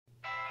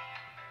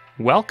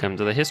Welcome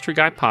to the History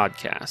Guy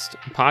Podcast,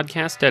 a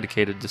podcast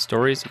dedicated to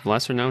stories of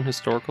lesser-known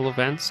historical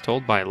events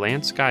told by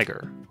Lance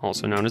Geiger,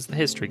 also known as the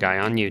History Guy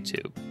on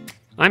YouTube.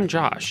 I'm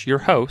Josh, your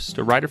host,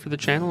 a writer for the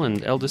channel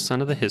and eldest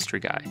son of the History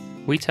Guy.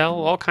 We tell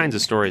all kinds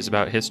of stories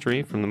about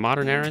history, from the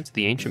modern era to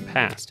the ancient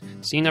past,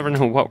 so you never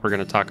know what we're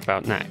going to talk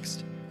about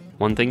next.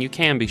 One thing you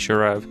can be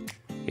sure of,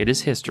 it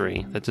is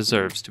history that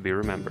deserves to be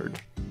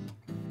remembered.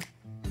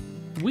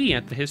 We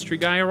at The History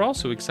Guy are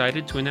also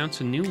excited to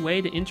announce a new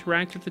way to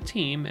interact with the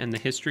team and the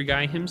History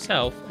Guy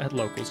himself at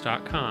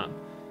locals.com.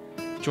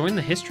 Join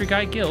the History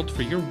Guy Guild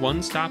for your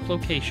one-stop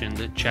location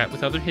to chat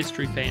with other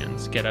history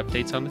fans, get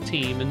updates on the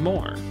team, and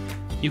more.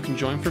 You can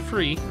join for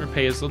free or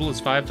pay as little as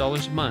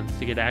 $5 a month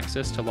to get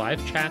access to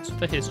live chats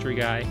with the History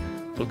Guy,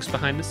 looks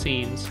behind the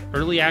scenes,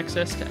 early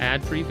access to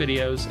ad-free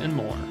videos, and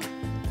more.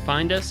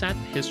 Find us at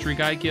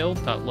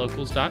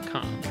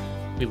historyguideguild.locals.com.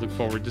 We look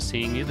forward to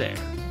seeing you there.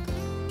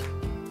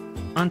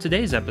 On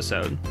today's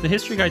episode, the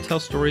History Guy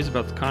tells stories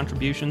about the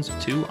contributions of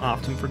two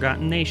often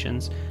forgotten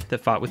nations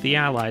that fought with the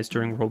Allies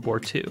during World War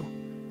II.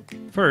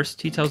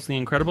 First, he tells the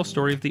incredible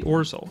story of the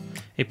Orzel,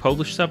 a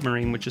Polish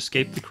submarine which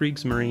escaped the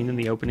Kriegsmarine in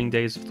the opening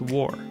days of the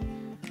war.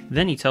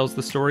 Then he tells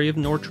the story of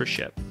Nortra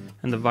ship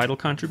and the vital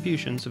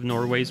contributions of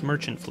Norway's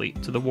merchant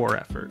fleet to the war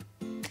effort.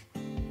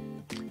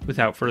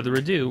 Without further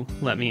ado,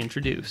 let me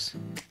introduce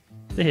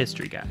the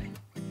History Guy.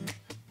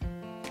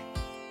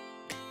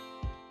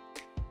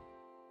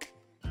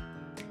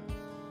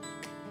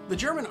 The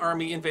German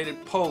army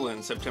invaded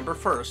Poland September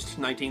 1st,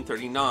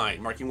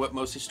 1939, marking what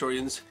most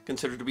historians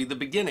consider to be the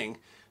beginning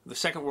of the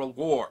Second World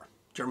War.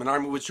 The German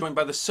army was joined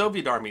by the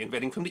Soviet army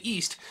invading from the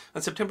east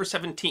on September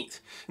 17th,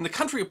 and the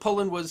country of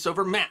Poland was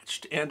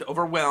overmatched and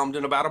overwhelmed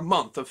in about a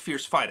month of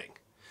fierce fighting.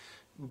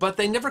 But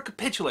they never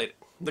capitulated.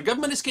 The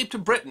government escaped to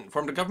Britain,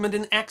 formed a government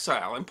in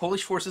exile, and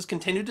Polish forces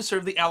continued to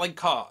serve the Allied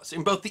cause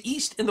in both the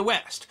east and the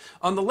west,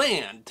 on the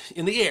land,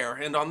 in the air,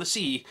 and on the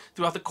sea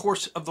throughout the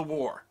course of the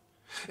war.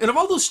 And of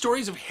all those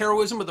stories of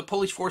heroism of the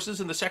Polish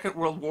forces in the Second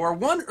World War,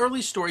 one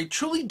early story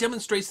truly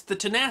demonstrates the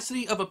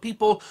tenacity of a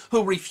people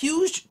who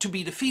refused to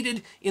be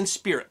defeated in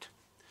spirit.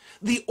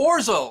 The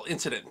Orzel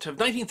incident of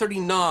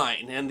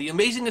 1939 and the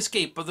amazing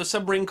escape of the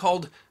submarine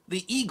called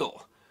the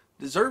Eagle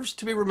deserves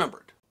to be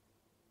remembered.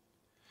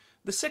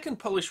 The Second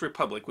Polish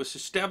Republic was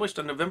established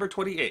on November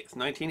 28,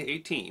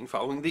 1918,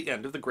 following the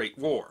end of the Great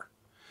War.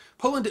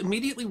 Poland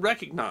immediately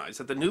recognized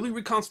that the newly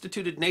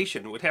reconstituted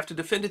nation would have to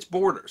defend its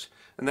borders,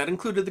 and that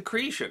included the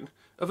creation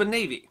of a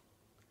navy.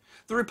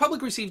 The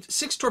Republic received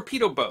 6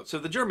 torpedo boats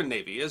of the German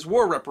Navy as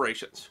war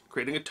reparations,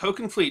 creating a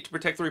token fleet to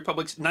protect the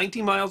Republic's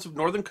 90 miles of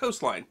northern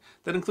coastline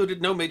that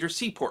included no major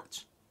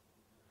seaports.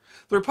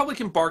 The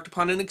Republic embarked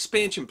upon an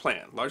expansion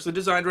plan, largely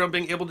designed around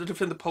being able to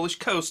defend the Polish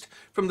coast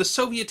from the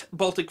Soviet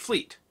Baltic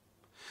Fleet.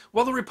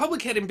 While the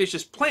Republic had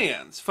ambitious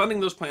plans, funding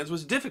those plans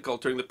was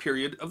difficult during the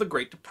period of the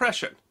Great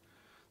Depression.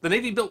 The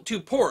Navy built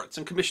 2 ports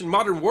and commissioned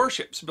modern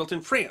warships built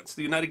in France,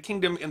 the United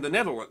Kingdom, and the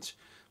Netherlands,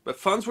 but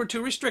funds were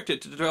too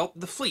restricted to develop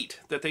the fleet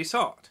that they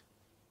sought.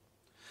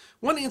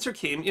 One answer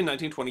came in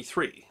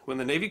 1923, when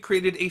the Navy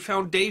created a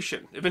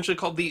foundation, eventually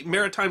called the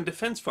Maritime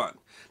Defense Fund,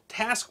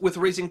 tasked with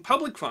raising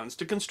public funds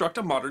to construct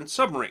a modern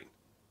submarine.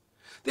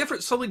 The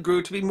effort slowly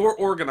grew to be more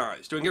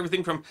organized, doing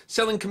everything from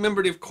selling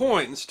commemorative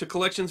coins to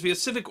collections via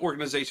civic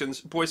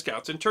organizations, Boy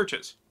Scouts, and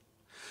churches.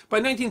 By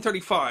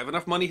 1935,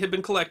 enough money had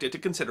been collected to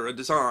consider a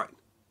design.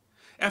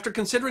 After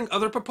considering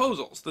other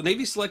proposals, the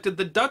Navy selected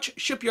the Dutch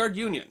Shipyard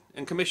Union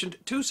and commissioned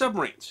 2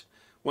 submarines,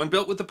 one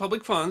built with the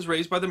public funds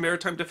raised by the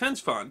Maritime Defense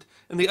Fund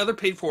and the other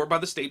paid for by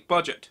the state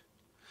budget.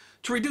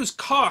 To reduce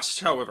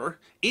costs, however,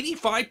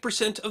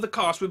 85% of the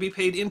cost would be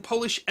paid in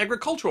Polish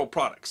agricultural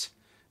products,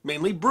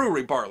 mainly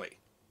brewery barley.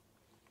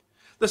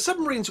 The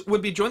submarines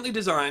would be jointly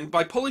designed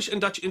by Polish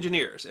and Dutch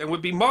engineers and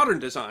would be modern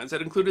designs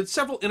that included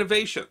several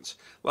innovations,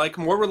 like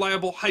more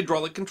reliable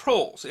hydraulic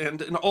controls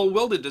and an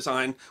all-welded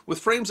design with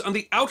frames on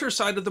the outer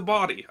side of the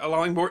body,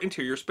 allowing more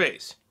interior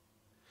space.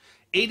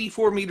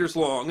 84 meters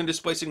long and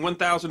displacing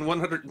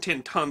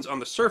 1,110 tons on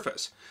the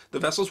surface, the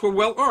vessels were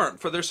well armed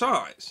for their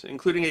size,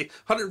 including a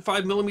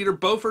 105mm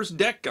Bofors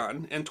deck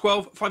gun and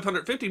 12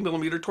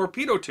 550mm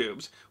torpedo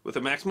tubes with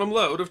a maximum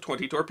load of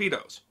 20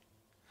 torpedoes.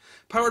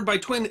 Powered by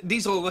twin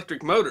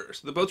diesel-electric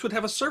motors, the boats would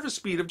have a surface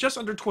speed of just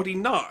under 20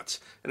 knots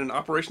and an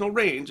operational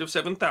range of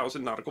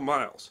 7,000 nautical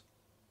miles.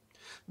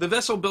 The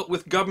vessel, built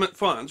with government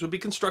funds, would be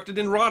constructed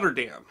in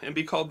Rotterdam and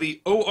be called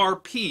the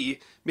ORP,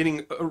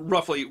 meaning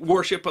roughly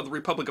Warship of the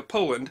Republic of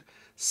Poland,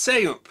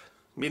 Seump,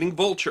 meaning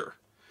vulture,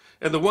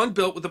 and the one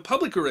built with the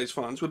publicly raised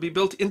funds would be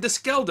built in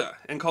Disgelde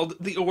and called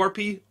the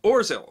ORP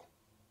Orzel,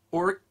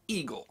 or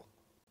Eagle.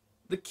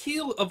 The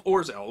keel of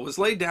Orzel was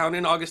laid down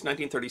in August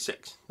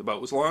 1936. The boat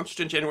was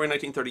launched in January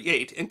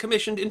 1938 and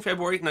commissioned in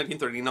February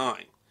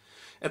 1939.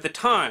 At the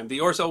time, the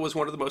Orzel was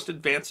one of the most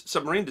advanced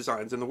submarine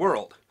designs in the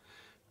world.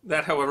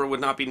 That, however,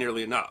 would not be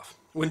nearly enough.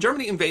 When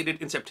Germany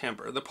invaded in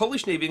September, the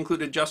Polish Navy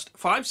included just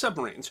 5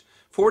 submarines,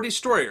 4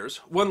 destroyers,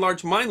 1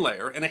 large mine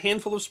layer, and a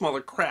handful of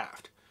smaller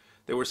craft.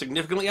 They were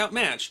significantly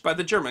outmatched by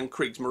the German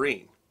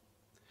Kriegsmarine.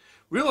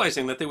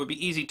 Realizing that they would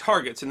be easy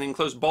targets in the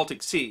enclosed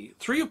Baltic Sea,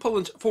 3 of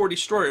Poland's 4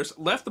 destroyers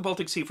left the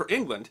Baltic Sea for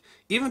England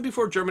even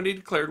before Germany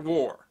declared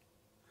war.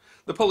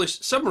 The Polish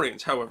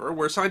submarines, however,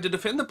 were assigned to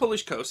defend the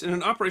Polish coast in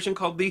an operation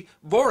called the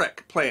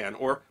Worek Plan,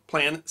 or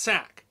Plan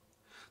Sack.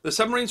 The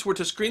submarines were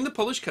to screen the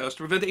Polish coast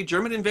to prevent a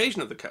German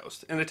invasion of the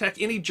coast and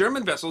attack any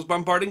German vessels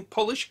bombarding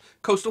Polish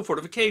coastal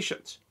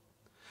fortifications.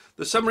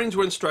 The submarines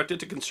were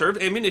instructed to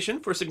conserve ammunition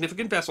for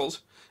significant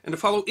vessels and to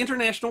follow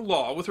international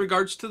law with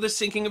regards to the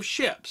sinking of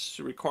ships,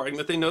 requiring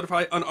that they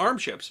notify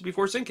unarmed ships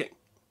before sinking.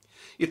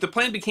 If the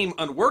plan became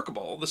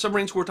unworkable, the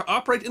submarines were to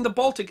operate in the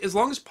Baltic as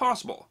long as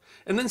possible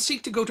and then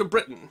seek to go to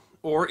Britain,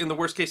 or, in the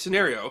worst-case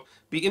scenario,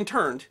 be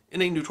interned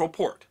in a neutral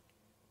port.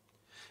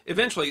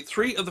 Eventually,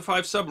 3 of the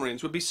 5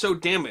 submarines would be so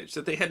damaged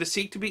that they had to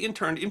seek to be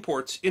interned in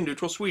ports in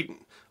neutral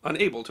Sweden,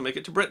 unable to make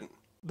it to Britain.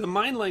 The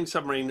mine-laying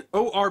submarine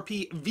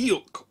ORP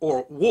Vilk,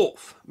 or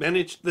Wolf,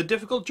 managed the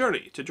difficult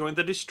journey to join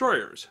the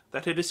destroyers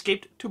that had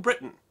escaped to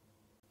Britain.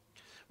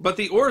 But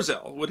the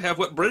Orzel would have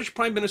what British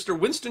Prime Minister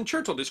Winston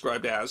Churchill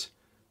described as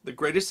the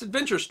greatest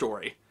adventure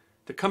story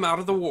to come out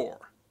of the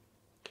war.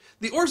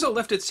 The Orzel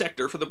left its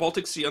sector for the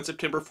Baltic Sea on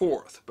September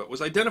 4th, but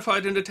was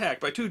identified and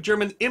attacked by 2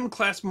 German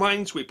M-class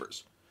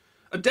minesweepers.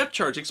 A depth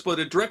charge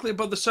exploded directly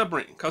above the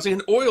submarine, causing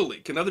an oil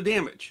leak and other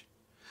damage.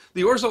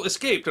 The Orzel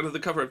escaped under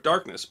the cover of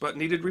darkness, but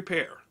needed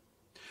repair.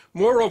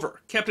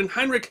 Moreover, Captain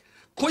Heinrich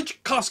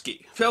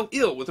Klochkowski fell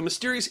ill with a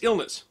mysterious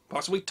illness,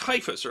 possibly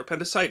typhus or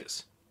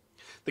appendicitis.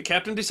 The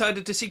captain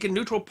decided to seek a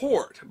neutral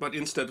port, but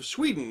instead of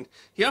Sweden,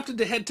 he opted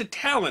to head to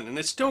Tallinn in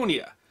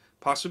Estonia,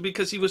 possibly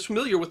because he was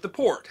familiar with the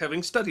port,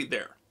 having studied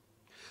there.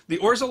 The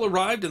Orzel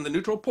arrived in the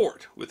neutral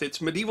port, with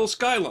its medieval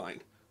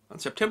skyline, on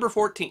September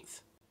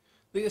 14th.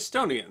 The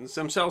Estonians,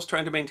 themselves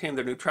trying to maintain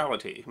their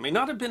neutrality, may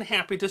not have been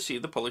happy to see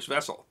the Polish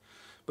vessel,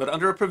 but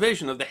under a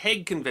provision of the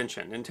Hague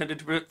Convention intended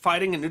to prevent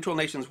fighting in neutral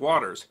nations'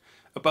 waters,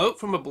 a boat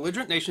from a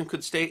belligerent nation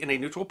could stay in a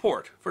neutral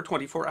port for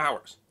 24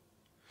 hours.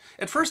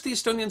 At first, the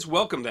Estonians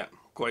welcomed them.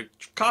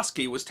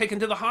 Klochkowski was taken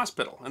to the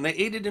hospital, and they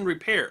aided in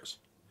repairs.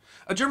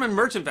 A German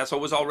merchant vessel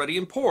was already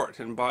in port,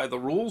 and by the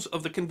rules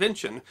of the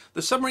convention,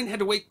 the submarine had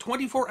to wait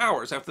 24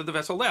 hours after the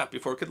vessel left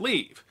before it could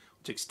leave,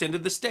 which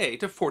extended the stay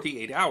to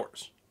 48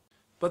 hours.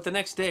 But the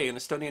next day, an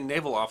Estonian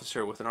naval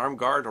officer with an armed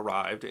guard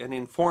arrived and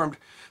informed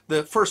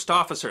the first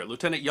officer,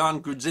 Lieutenant Jan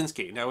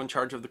Grudzinski, now in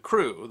charge of the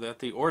crew, that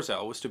the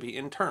Orzel was to be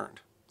interned.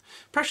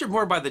 Pressured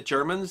more by the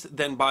Germans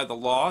than by the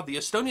law, the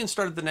Estonians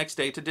started the next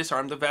day to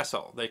disarm the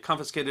vessel. They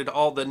confiscated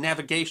all the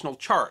navigational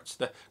charts,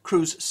 the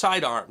crew's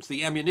sidearms,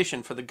 the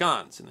ammunition for the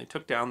guns, and they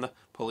took down the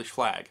Polish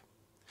flag.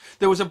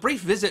 There was a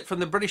brief visit from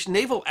the British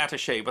naval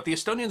attaché, but the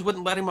Estonians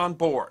wouldn't let him on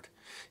board.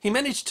 He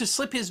managed to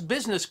slip his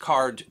business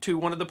card to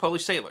one of the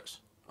Polish sailors.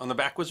 On the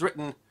back was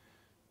written,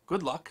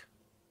 "Good luck.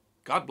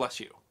 God bless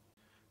you."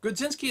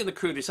 Grudzinski and the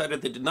crew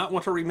decided they did not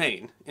want to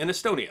remain in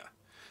Estonia.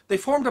 They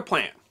formed a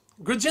plan.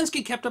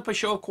 Grudzinski kept up a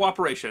show of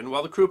cooperation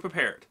while the crew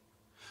prepared.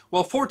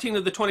 While 14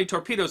 of the 20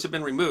 torpedoes had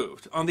been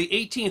removed, on the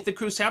 18th the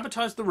crew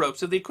sabotaged the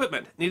ropes of the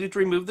equipment needed to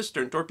remove the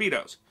stern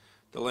torpedoes,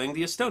 delaying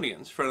the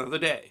Estonians for another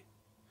day.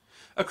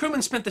 A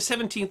crewman spent the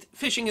 17th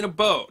fishing in a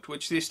boat,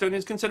 which the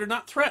Estonians considered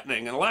not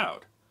threatening and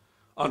allowed.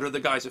 Under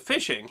the guise of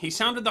fishing, he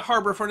sounded the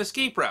harbor for an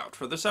escape route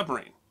for the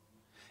submarine.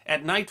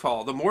 At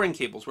nightfall, the mooring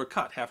cables were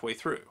cut halfway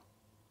through.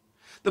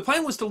 The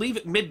plan was to leave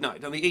at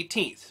midnight on the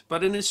 18th,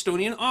 but an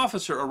Estonian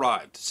officer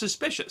arrived,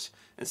 suspicious,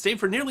 and stayed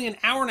for nearly an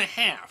hour and a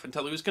half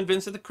until he was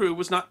convinced that the crew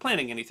was not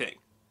planning anything.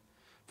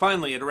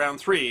 Finally, at around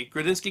 3,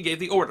 Grudzinski gave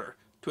the order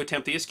to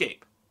attempt the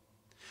escape.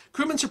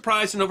 Crewmen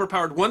surprised and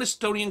overpowered one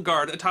Estonian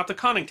guard atop the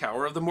conning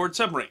tower of the moored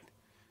submarine.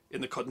 In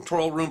the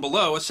control room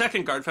below, a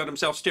second guard found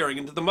himself staring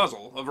into the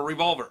muzzle of a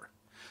revolver.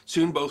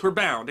 Soon both were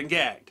bound and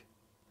gagged.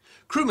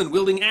 Crewmen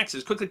wielding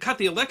axes quickly cut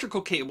the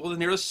electrical cable of the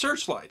nearest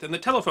searchlight and the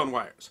telephone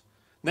wires.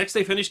 Next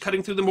they finished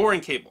cutting through the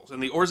mooring cables,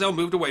 and the Orzel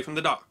moved away from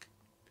the dock.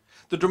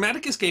 The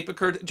dramatic escape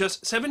occurred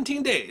just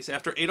 17 days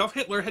after Adolf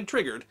Hitler had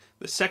triggered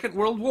the Second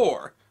World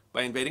War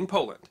by invading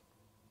Poland.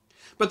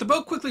 But the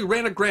boat quickly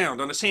ran aground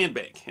on a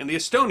sandbank, and the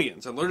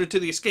Estonians, alerted to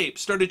the escape,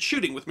 started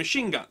shooting with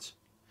machine guns.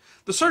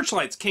 The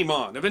searchlights came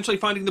on, eventually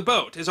finding the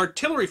boat, as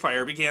artillery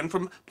fire began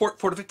from port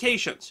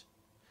fortifications.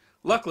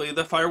 Luckily,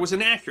 the fire was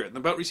inaccurate, and the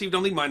boat received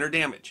only minor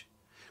damage.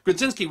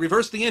 Grudzinski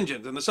reversed the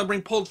engines, and the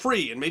submarine pulled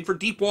free and made for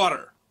deep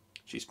water.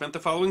 She spent the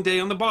following day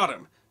on the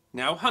bottom,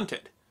 now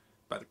hunted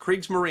by the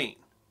Kriegsmarine.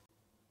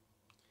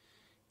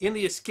 In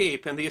the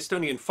escape and the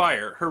Estonian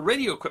fire, her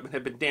radio equipment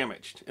had been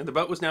damaged, and the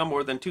boat was now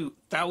more than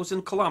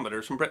 2,000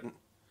 kilometers from Britain.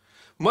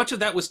 Much of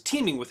that was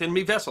teeming with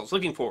enemy vessels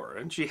looking for her,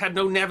 and she had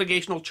no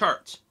navigational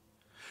charts.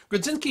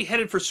 Grudzinski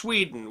headed for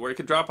Sweden, where he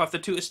could drop off the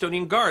 2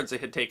 Estonian guards they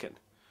had taken.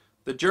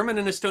 The German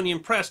and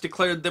Estonian press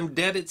declared them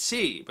dead at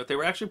sea, but they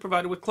were actually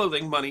provided with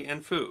clothing, money,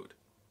 and food.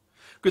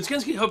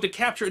 Grudzinski hoped to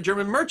capture a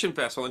German merchant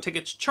vessel and take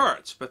its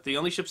charts, but the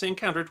only ships they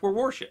encountered were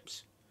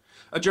warships.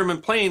 A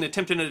German plane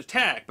attempted an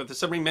attack, but the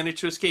submarine managed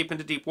to escape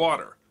into deep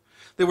water.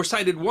 They were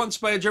sighted once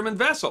by a German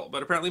vessel,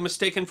 but apparently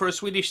mistaken for a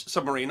Swedish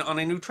submarine on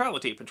a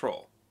neutrality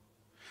patrol.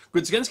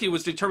 Grudzinski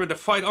was determined to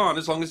fight on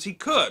as long as he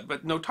could,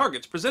 but no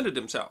targets presented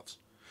themselves.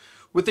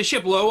 With the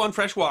ship low on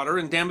fresh water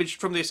and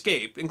damaged from the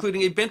escape,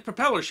 including a bent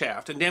propeller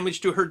shaft and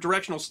damage to her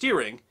directional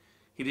steering,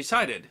 he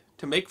decided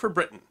to make for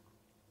Britain.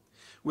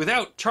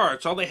 Without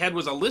charts, all they had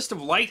was a list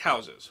of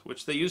lighthouses,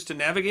 which they used to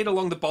navigate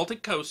along the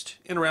Baltic coast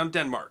and around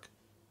Denmark.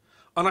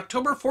 On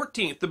October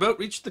 14th, the boat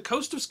reached the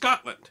coast of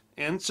Scotland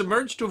and,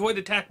 submerged to avoid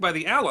attack by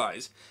the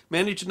Allies,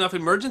 managed enough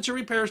emergency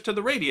repairs to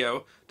the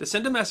radio to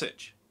send a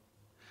message.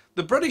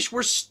 The British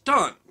were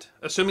stunned,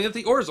 assuming that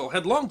the Orzel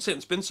had long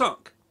since been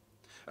sunk.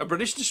 A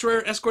British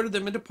destroyer escorted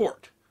them into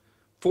port.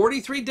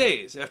 43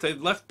 days after they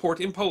left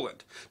port in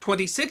Poland,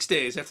 26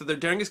 days after their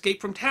daring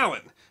escape from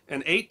Tallinn,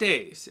 and 8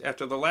 days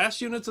after the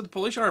last units of the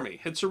Polish army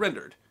had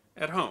surrendered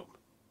at home.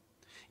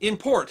 In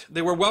port,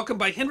 they were welcomed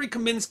by Henry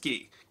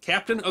Kaminski,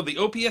 captain of the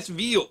OPS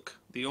Wilk,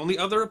 the only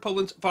other of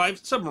Poland's 5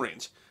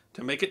 submarines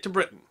to make it to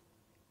Britain.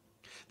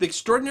 The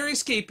extraordinary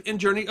escape and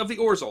journey of the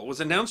Orzel was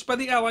announced by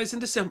the Allies in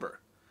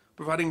December,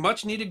 providing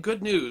much-needed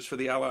good news for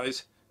the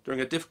Allies during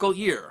a difficult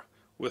year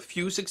with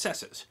few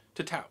successes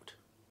to tout.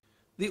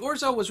 The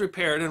Orzel was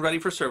repaired and ready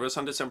for service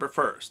on December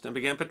 1st and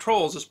began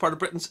patrols as part of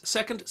Britain's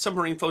 2nd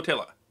submarine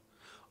flotilla.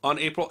 On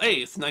April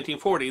 8th,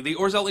 1940, the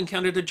Orzel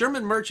encountered a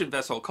German merchant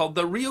vessel called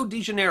the Rio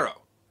de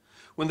Janeiro.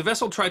 When the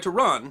vessel tried to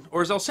run,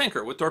 Orzel sank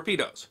her with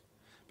torpedoes,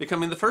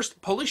 becoming the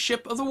first Polish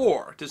ship of the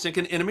war to sink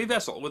an enemy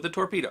vessel with a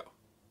torpedo.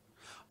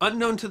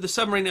 Unknown to the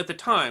submarine at the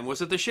time was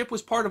that the ship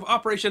was part of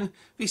Operation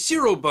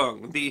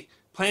Visirobung, the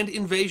planned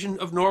invasion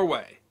of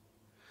Norway.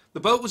 The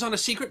boat was on a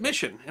secret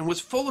mission and was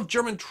full of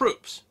German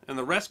troops, and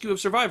the rescue of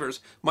survivors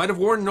might have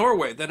warned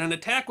Norway that an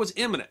attack was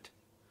imminent.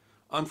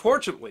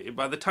 Unfortunately,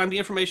 by the time the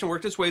information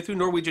worked its way through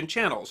Norwegian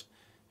channels,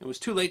 it was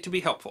too late to be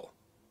helpful.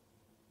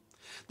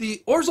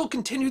 The Orzel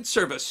continued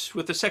service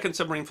with the 2nd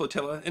submarine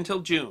flotilla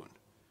until June,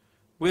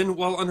 when,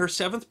 while on her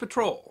 7th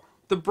patrol,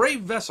 the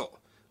brave vessel,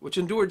 which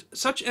endured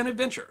such an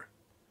adventure,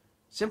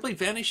 simply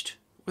vanished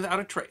without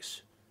a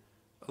trace,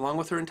 along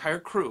with her entire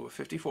crew of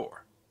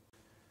 54.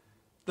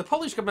 The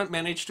Polish government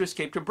managed to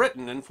escape to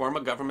Britain and form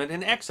a government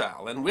in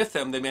exile, and with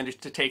them they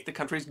managed to take the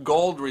country's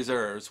gold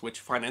reserves,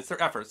 which financed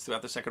their efforts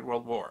throughout the Second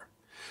World War.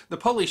 The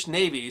Polish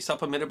Navy,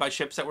 supplemented by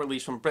ships that were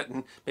leased from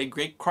Britain, made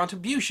great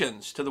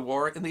contributions to the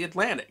war in the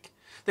Atlantic.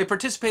 They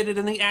participated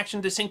in the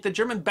action to sink the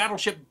German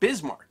battleship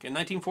Bismarck in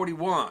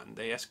 1941.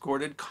 They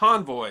escorted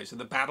convoys in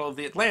the Battle of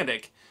the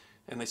Atlantic,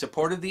 and they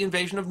supported the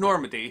invasion of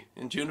Normandy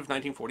in June of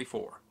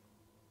 1944.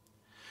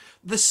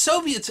 The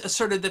Soviets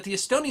asserted that the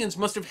Estonians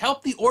must have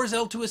helped the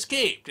Orzel to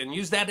escape and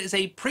used that as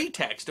a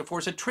pretext to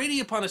force a treaty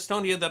upon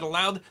Estonia that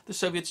allowed the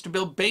Soviets to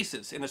build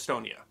bases in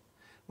Estonia.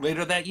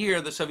 Later that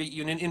year, the Soviet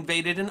Union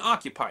invaded and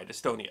occupied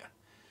Estonia.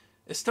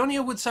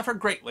 Estonia would suffer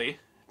greatly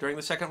during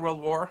the Second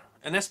World War.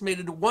 An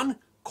estimated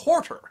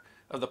 1/4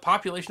 of the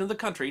population of the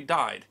country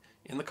died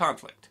in the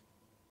conflict.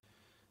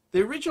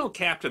 The original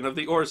captain of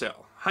the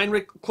Orzel,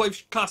 Heinrich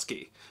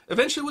Kloivkowski,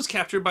 eventually was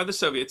captured by the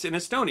Soviets in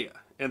Estonia,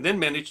 and then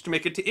managed to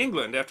make it to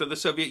England after the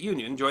Soviet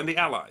Union joined the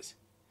Allies.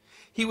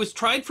 He was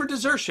tried for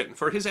desertion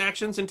for his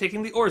actions in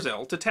taking the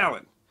Orzel to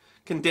Tallinn,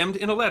 condemned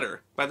in a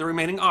letter by the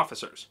remaining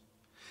officers.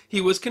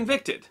 He was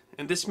convicted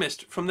and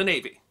dismissed from the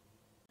Navy.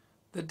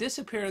 The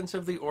disappearance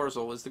of the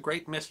Orzel is the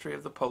great mystery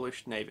of the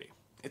Polish Navy.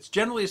 It's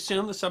generally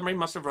assumed the submarine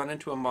must have run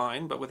into a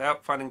mine, but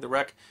without finding the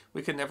wreck,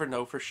 we can never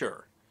know for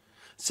sure.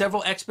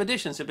 Several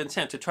expeditions have been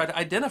sent to try to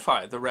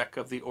identify the wreck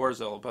of the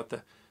Orzel, but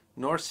the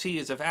North Sea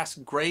is a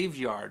vast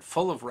graveyard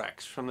full of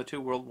wrecks from the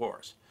 2 world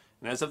wars.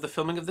 And as of the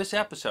filming of this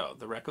episode,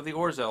 the wreck of the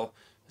Orzel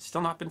has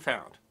still not been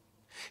found.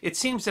 It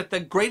seems that the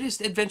greatest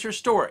adventure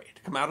story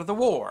to come out of the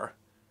war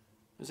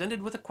has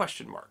ended with a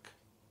question mark.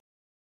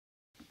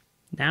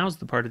 Now's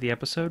the part of the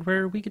episode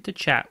where we get to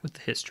chat with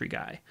the history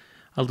guy.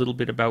 A little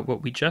bit about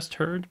what we just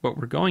heard, what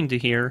we're going to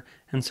hear,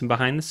 and some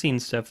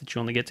behind-the-scenes stuff that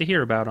you only get to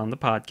hear about on the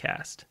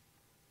podcast.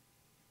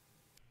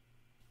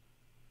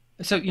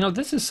 So,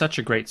 this is such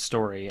a great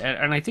story,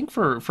 and I think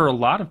for a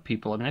lot of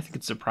people, I think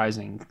it's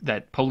surprising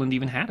that Poland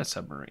even had a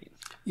submarine.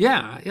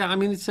 Yeah.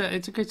 It's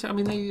a great.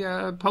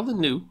 Poland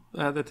knew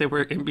that they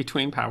were in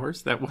between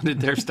powers that wanted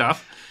their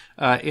stuff,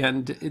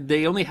 and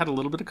they only had a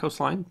little bit of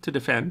coastline to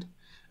defend.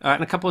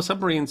 And a couple of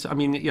submarines,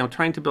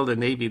 trying to build a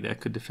navy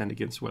that could defend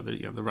against whether,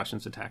 the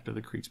Russians attacked or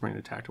the Kriegsmarine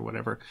attacked or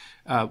whatever,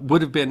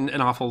 would have been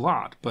an awful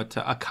lot. But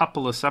a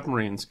couple of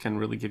submarines can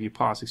really give you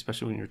pause,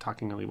 especially when you're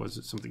talking only, was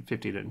it something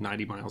 50 to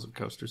 90 miles of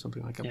coast or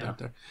something like that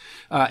there.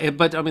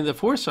 The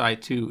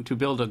foresight to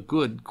build a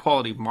good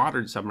quality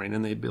modern submarine,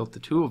 and they built the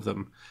 2 of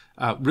them,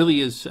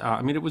 really is,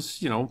 it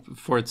was,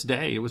 for its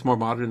day, it was more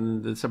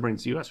modern than the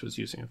submarines the U.S. was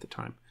using at the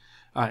time.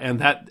 And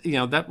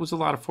that was a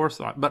lot of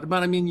forethought. But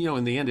in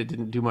the end, it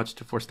didn't do much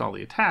to forestall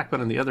the attack. But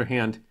on the other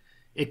hand,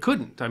 it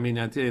couldn't.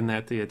 In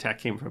that the attack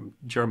came from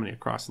Germany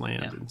across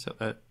land, and so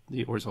that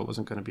the Orzel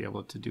wasn't going to be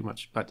able to do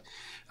much. But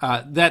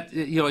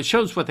it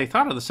shows what they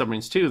thought of the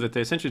submarines too. That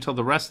they essentially told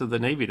the rest of the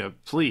Navy to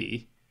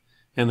flee,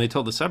 and they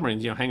told the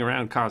submarines, hang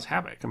around and cause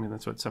havoc.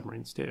 That's what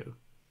submarines do.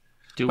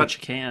 Do what you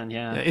can,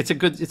 yeah. It's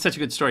such a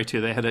good story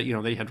too. They had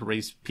they had to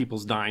raise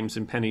people's dimes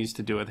and pennies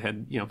to do it. They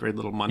had very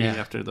little money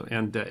after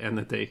and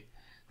that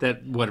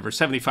that whatever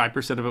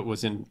 75% of it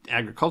was in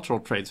agricultural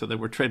trade, so they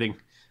were trading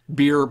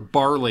beer,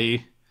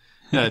 barley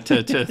to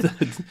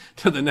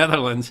the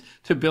Netherlands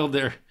to build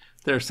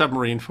their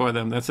submarine for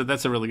them.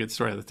 That's a really good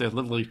story. That they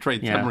literally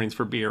trade submarines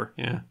for beer.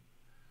 Yeah.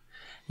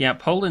 Yeah,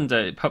 Poland.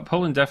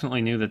 Poland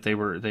definitely knew that they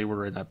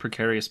were in a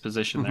precarious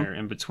position there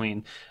in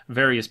between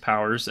various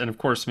powers, and of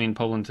course, I mean,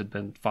 Poland had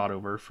been fought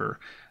over for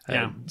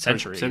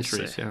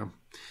centuries. Yeah.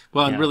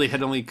 Well, and really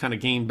had only kind of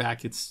gained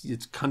back its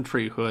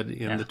countryhood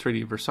in the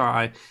Treaty of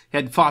Versailles.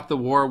 Had fought the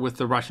war with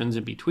the Russians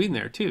in between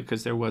there too,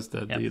 because there was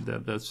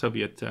the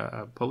Soviet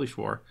Polish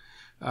War,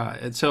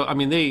 and so I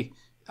mean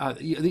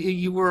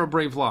you were a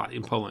brave lot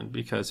in Poland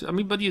because I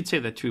mean, but you'd say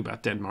that too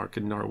about Denmark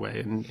and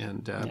Norway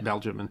and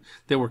Belgium, and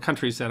there were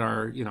countries that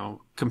are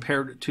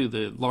compared to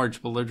the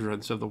large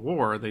belligerents of the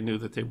war, they knew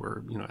that they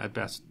were at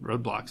best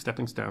roadblocks,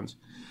 stepping stones.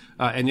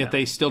 And yet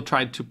they still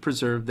tried to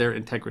preserve their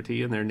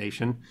integrity and their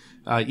nation,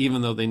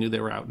 even though they knew they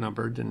were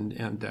outnumbered and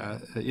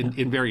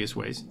in various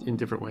ways, in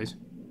different ways.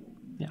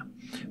 Yeah,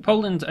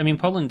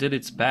 Poland did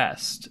its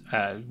best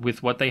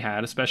with what they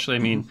had, especially. I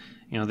mean,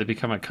 they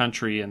become a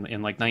country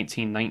in like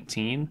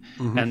 1919,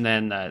 and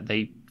then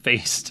they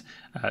faced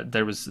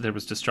there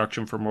was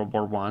destruction from World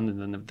War I,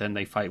 and then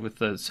they fight with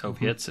the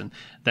Soviets, and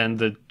then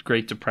the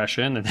Great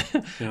Depression, and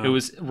it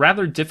was a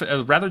rather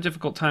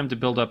difficult time to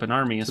build up an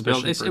army,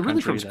 especially for a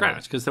really from country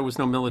scratch, because there was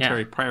no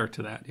military prior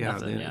to that.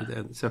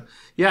 So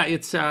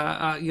it's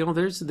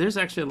there's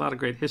actually a lot of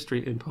great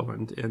history in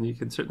Poland, and you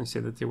can certainly say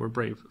that they were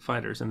brave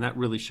fighters, and that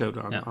really showed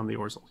on the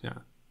Orzel.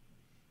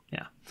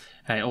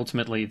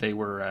 Ultimately, they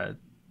were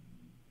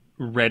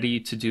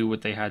ready to do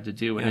what they had to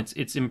do, and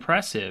it's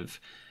impressive.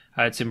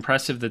 It's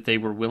impressive that they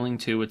were willing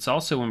to. It's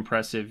also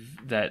impressive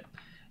that,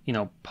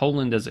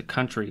 Poland as a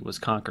country was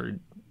conquered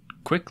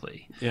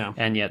quickly. Yeah.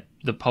 And yet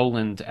the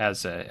Poland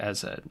as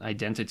an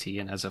identity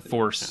and as a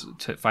force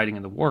to fighting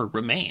in the war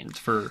remained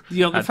for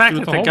the fact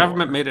that the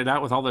government made it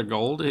out with all their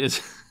gold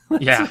is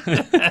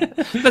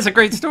that's a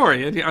great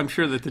story. I'm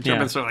sure that the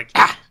Germans are like,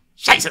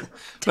 scheiße.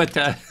 But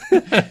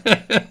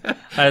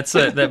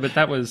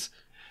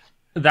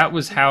but that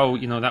was how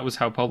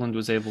Poland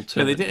was able to.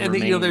 Yeah, they did, and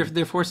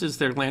their forces,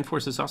 their land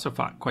forces, also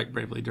fought quite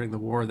bravely during the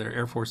war. Their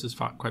air forces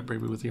fought quite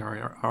bravely with the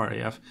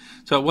RAF.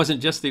 So it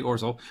wasn't just the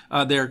Orzel.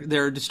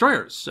 Their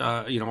destroyers,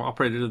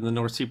 operated in the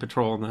North Sea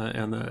Patrol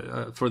and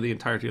the for the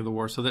entirety of the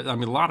war. So a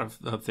lot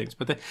of things.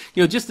 But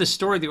just the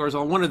story of the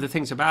Orzel. One of the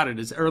things about it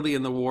is early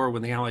in the war,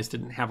 when the Allies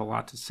didn't have a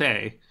lot to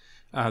say.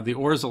 The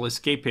Orzel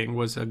escaping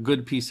was a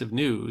good piece of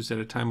news at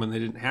a time when they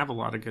didn't have a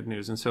lot of good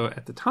news. And so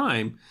at the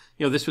time,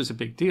 this was a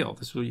big deal.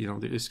 This was,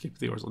 the escape of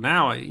the Orzel.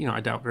 Now, I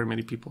doubt very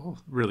many people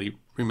really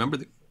remember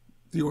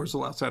the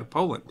Orzel outside of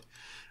Poland.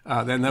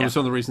 Then that was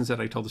one of the reasons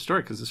that I told the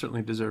story, because it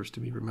certainly deserves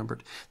to be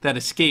remembered. That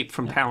escape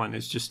from Tallinn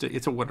is just,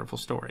 it's a wonderful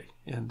story.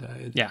 And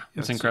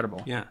it's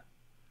incredible. Yeah.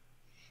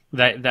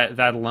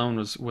 That alone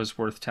was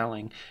worth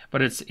telling,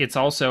 but it's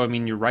also, I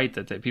mean, you're right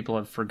that people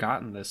have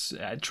forgotten this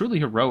truly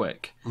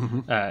heroic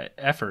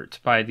effort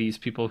by these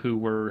people who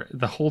were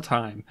the whole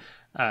time.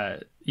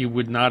 You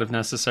would not have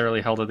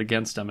necessarily held it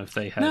against them if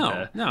they had.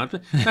 No.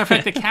 Matter of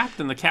fact, the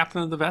captain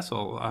of the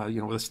vessel,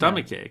 with a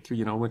stomach ache,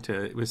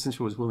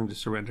 essentially was willing to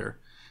surrender.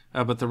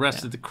 But the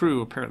rest of the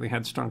crew apparently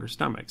had stronger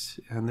stomachs,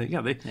 and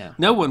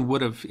no one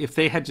would have, if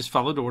they had just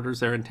followed orders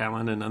there in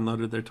Tallinn and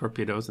unloaded their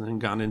torpedoes and then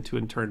gone into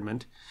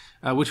internment,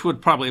 which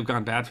would probably have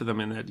gone bad for them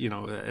in that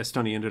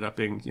Estonia ended up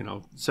being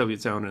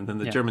Soviet zone, and then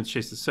the Germans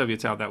chased the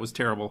Soviets out. That was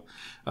terrible,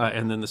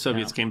 and then the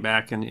Soviets came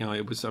back, and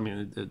it was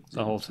the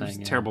whole thing. It was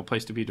a terrible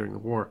place to be during the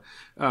war.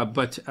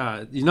 But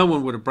no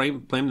one would have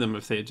blamed them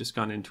if they had just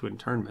gone into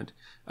internment.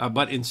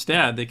 But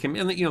instead, they came,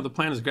 and the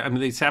plan is great. I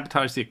mean, they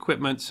sabotaged the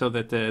equipment so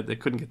that they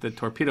couldn't get the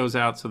torpedoes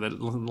out, so that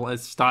it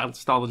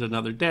stalled it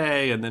another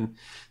day, and then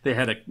they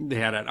had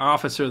an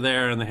officer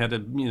there, and they had to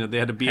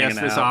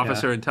BS this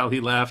officer until he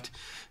left,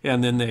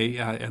 and then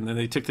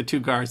they took the two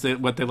guards. They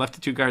left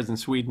the two guards in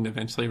Sweden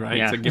eventually, right?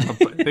 Yeah. So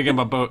they gave them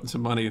a boat and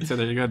some money and said,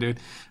 "There you go, dude."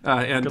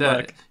 Good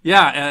luck.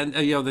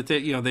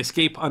 They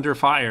escape under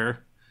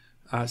fire.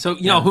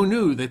 Who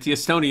knew that the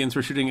Estonians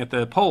were shooting at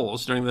the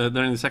Poles during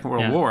the Second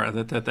World War,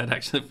 that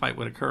actually fight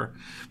would occur.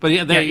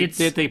 But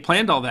they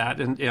planned all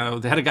that, and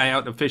they had a guy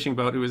out in a fishing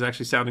boat who was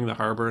actually sounding the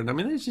harbor, and I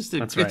mean it's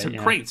a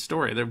great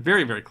story. They're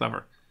very, very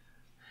clever.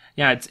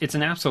 Yeah, it's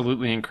an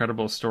absolutely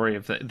incredible story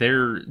of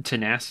their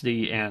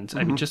tenacity and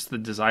I mean just the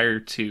desire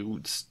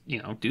to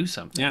do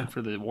something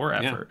for the war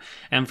effort,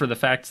 and for the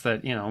fact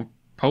that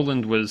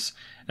Poland was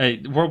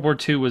World War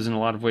II was in a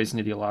lot of ways an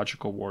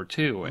ideological war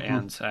too,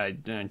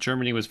 and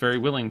Germany was very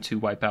willing to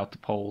wipe out the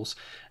Poles,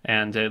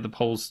 and the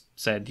Poles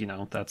said, we're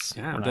not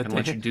going to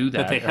let you do that.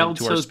 That they held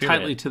so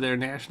tightly to their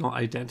national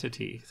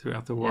identity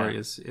throughout the war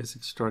is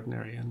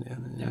extraordinary,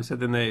 and I said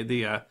then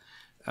the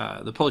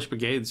Polish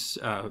brigades,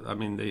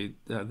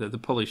 the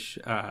Polish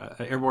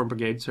airborne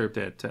brigade served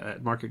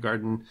at Market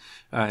Garden,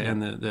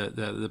 and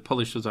the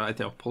Polish was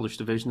the Polish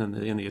division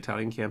in the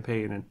Italian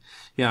campaign,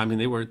 and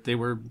they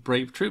were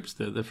brave troops,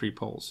 the Free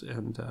Poles,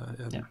 and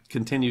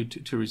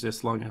continued to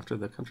resist long after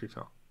the country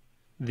fell.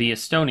 the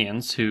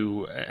Estonians,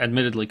 who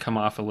admittedly come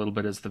off a little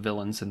bit as the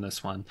villains in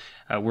this one,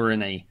 were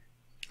in a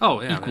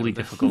equally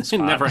difficult spot.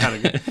 Never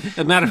had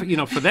a matter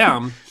of, for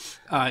them,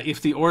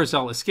 if the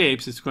Orzel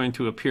escapes, it's going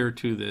to appear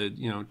to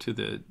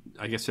the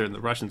I guess they're in the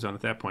Russian zone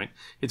at that point.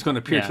 It's going to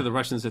appear to the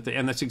Russians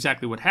and that's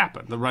exactly what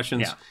happened. The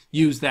Russians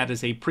used that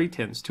as a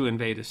pretense to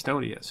invade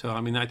Estonia. So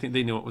I mean, I think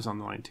they knew it was on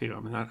the line too. I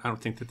mean, I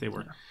don't think that they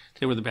were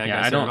the bad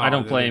guys. I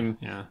don't blame.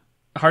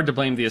 Hard to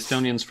blame the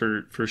Estonians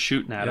for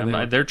shooting at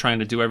them. They're trying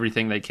to do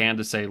everything they can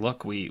to say,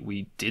 look,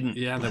 we didn't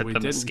let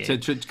them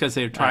escape. Because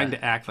they're trying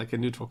to act like a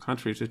neutral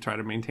country to try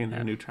to maintain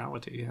their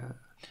neutrality. Yeah.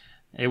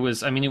 It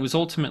was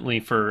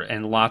ultimately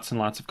and lots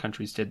of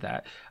countries did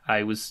that.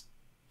 I was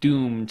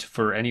doomed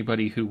for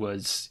anybody who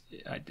was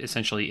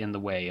essentially in the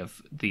way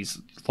of these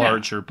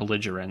larger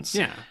belligerents.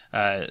 Yeah.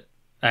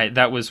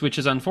 Which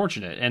is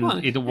unfortunate,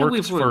 and it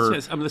worked for.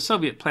 The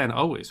Soviet plan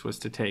always was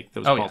to take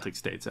those Baltic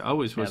states. It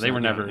always was. They were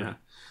never. Yeah.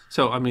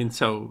 So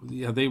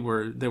they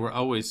were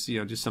always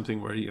just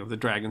something where the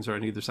dragons are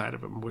on either side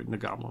of them waiting to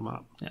gobble them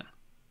up. Yeah.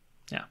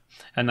 Yeah,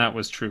 and that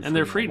was true. And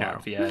they're free now.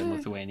 Latvia and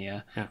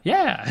Lithuania.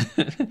 Yeah.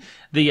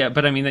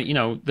 But I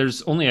mean,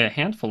 there's only a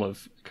handful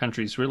of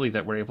countries really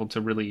that were able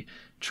to really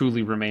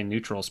truly remain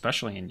neutral,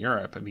 especially in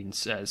Europe. I mean,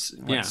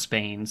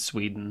 Spain,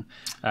 Sweden,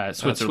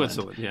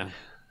 Switzerland.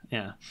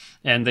 Yeah,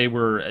 and there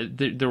were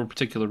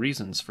particular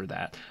reasons for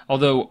that.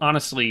 Although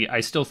honestly,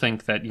 I still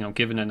think that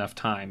given enough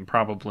time,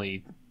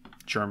 probably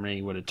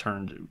Germany would have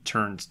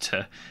turned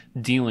to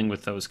dealing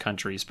with those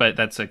countries, but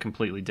that's a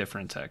completely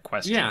different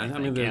question. Yeah, I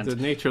mean the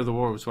nature of the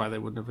war was why they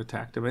wouldn't have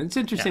attacked them. And it's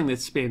interesting that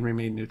Spain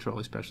remained neutral,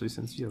 especially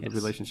since the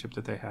relationship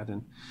that they had.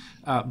 And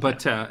I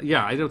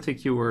don't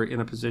think you were in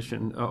a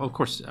position. Of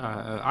course,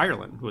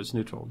 Ireland was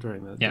neutral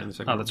during the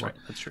Second World War. Right.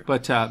 That's true.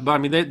 But I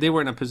mean they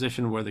were in a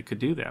position where they could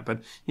do that.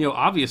 But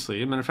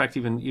obviously, as a matter of fact,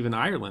 even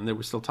Ireland, there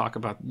was still talk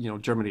about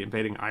Germany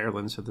invading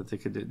Ireland so that they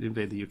could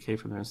invade the UK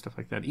from there and stuff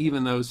like that.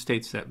 Even those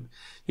states that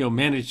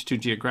managed to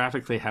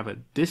geographically have a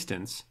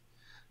distance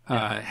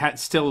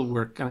still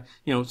were kind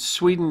of,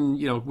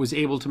 Sweden was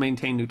able to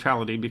maintain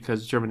neutrality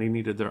because Germany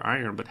needed their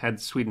iron, but had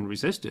Sweden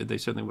resisted, they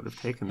certainly would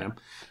have taken them.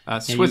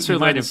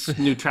 Switzerland's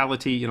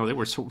neutrality, they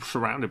were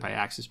surrounded by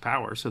Axis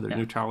power, so their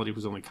neutrality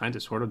was only kind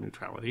of sort of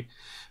neutrality.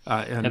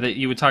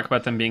 You would talk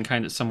about them being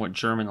kind of somewhat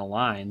German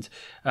aligned,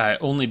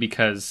 only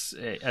because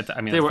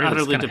they were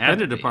utterly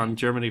dependent upon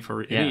Germany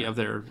for any of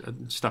their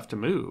stuff to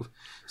move.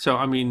 So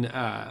I mean,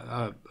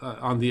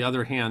 on the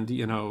other hand,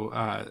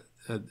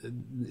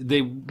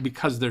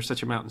 because they're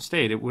such a mountain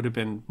state, it would have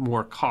been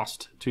more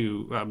cost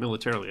to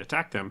militarily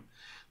attack them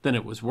than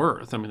it was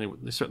worth. I mean,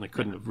 they certainly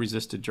couldn't have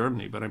resisted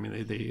Germany, but I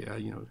mean,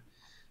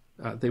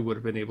 they would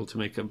have been able to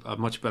make a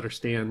much better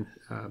stand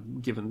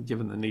given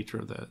the nature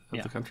of the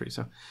country.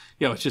 So,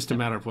 it's just a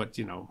matter of what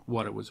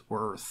it was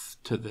worth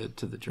to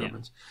the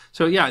Germans.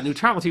 So,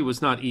 neutrality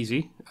was not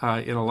easy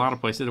in a lot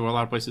of places. There were a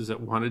lot of places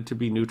that wanted to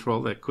be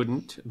neutral that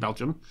couldn't.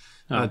 Belgium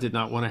did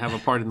not want to have a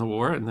part in the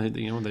war, and they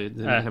didn't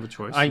have a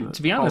choice.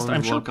 To be honest,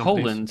 I'm sure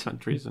Poland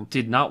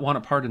did not want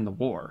a part in the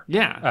war.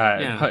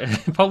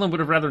 Poland would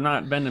have rather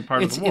not been a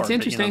part of the war. It's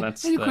interesting.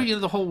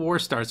 The whole war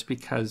starts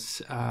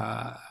because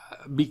I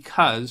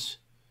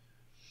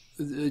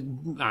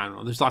don't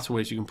know. There's lots of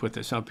ways you can put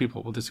this. Some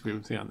people will disagree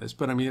with me on this,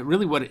 but I mean,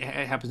 really, what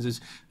happens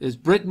is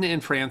Britain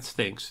and France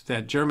thinks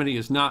that Germany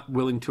is not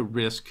willing to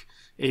risk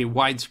a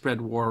widespread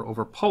war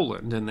over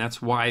Poland, and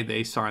that's why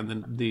they signed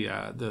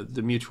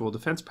the Mutual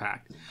Defense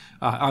Pact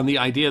on the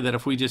idea that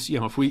if we just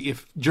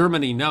if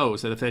Germany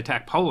knows that if they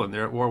attack Poland,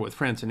 they're at war with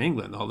France and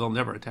England, they'll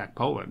never attack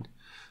Poland,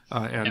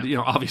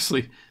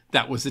 obviously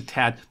that was a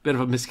tad bit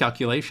of a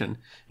miscalculation.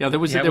 There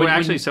were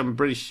actually some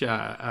British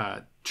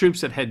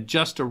troops that had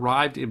just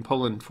arrived in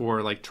Poland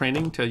for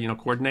training to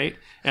coordinate,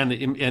 and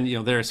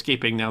they're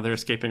escaping now. They're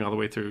escaping all the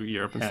way through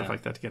Europe and stuff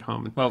like that to get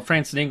home. Well,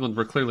 France and England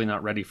were clearly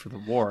not ready for the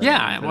war. They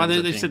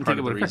didn't think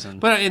about it.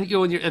 But and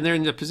they're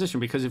in the position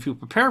because if you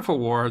prepare for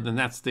war, then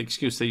that's the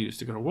excuse they use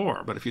to go to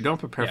war. But if you don't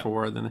prepare for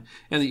war, then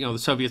the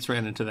Soviets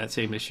ran into that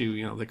same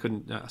issue. They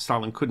couldn't.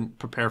 Stalin couldn't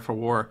prepare for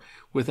war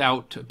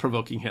without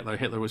provoking Hitler.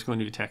 Hitler was going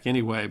to attack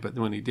anyway, but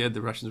when he did,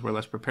 the Russians were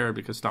less prepared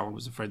because Stalin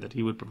was afraid that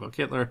he would provoke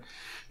Hitler.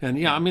 And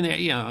in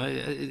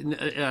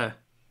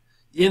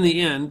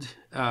the end,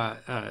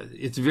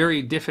 it's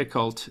very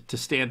difficult to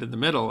stand in the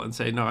middle and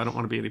say, no, I don't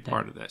want to be any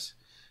part of this,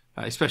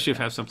 especially if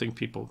you have something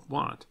people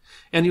want.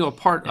 And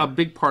a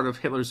big part of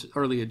Hitler's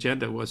early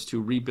agenda was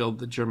to rebuild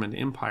the German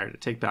Empire, to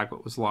take back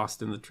what was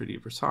lost in the Treaty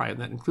of Versailles, and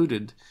that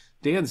included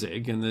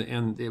Danzig,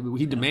 and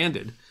he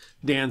demanded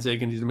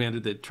Danzig, and he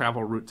demanded the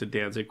travel route to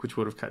Danzig, which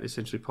would have cut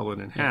essentially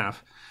Poland in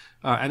half.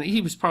 And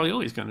he was probably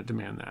always going to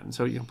demand that. And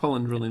so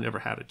Poland really never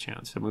had a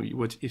chance. I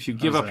mean, if you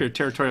give up your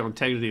territorial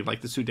integrity of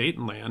the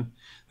Sudetenland,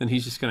 then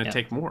he's just going to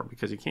take more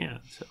because he can.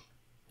 So.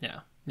 Yeah.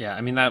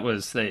 I mean, that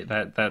was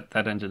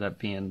that ended up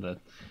being the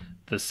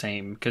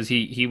same because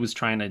he was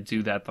trying to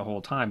do that the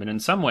whole time. And in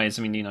some ways,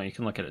 I mean, you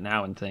can look at it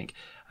now and think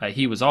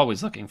he was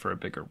always looking for a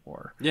bigger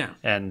war. Yeah.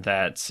 And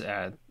that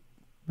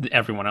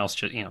everyone else,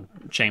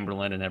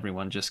 Chamberlain and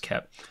everyone just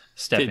kept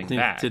stepping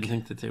back. Didn't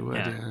think that they would.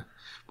 Yeah.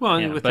 Well,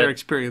 and with their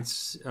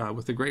experience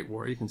with the Great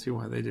War, you can see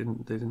why they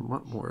didn't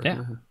want war.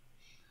 Yeah.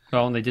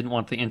 Well, and they didn't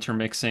want the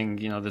intermixing,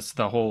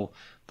 the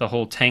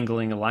whole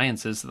tangling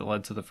alliances that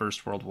led to the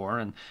First World War.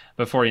 And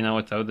before you know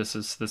it, though, this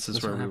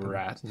is where we were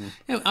at.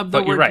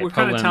 But you're right. We're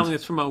kind of telling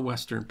this from a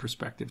Western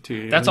perspective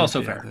too. That's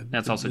also fair.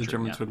 That's also true. The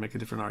Germans would make a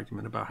different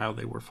argument about how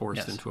they were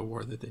forced into a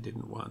war that they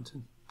didn't want.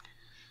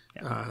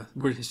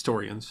 We're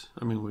historians.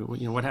 I mean,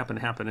 what happened,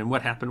 and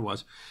what happened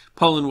was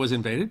Poland was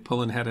invaded.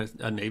 Poland had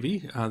a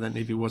navy. That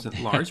navy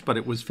wasn't large, but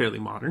it was fairly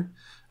modern,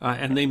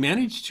 and they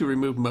managed to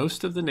remove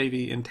most of the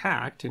navy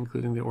intact,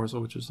 including the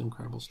Orzel, which was an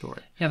incredible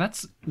story. Yeah,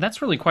 that's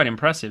really quite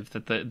impressive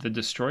that the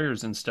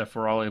destroyers and stuff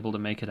were all able to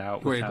make it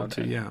out. Were able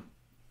to,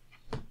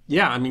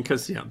 yeah. I mean,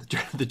 because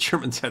the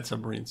Germans had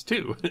submarines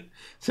too,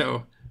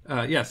 so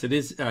yes, it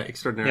is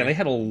extraordinary. Yeah, they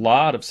had a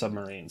lot of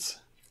submarines.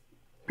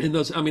 In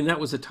those, I mean, that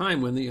was a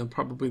time when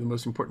probably the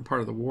most important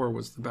part of the war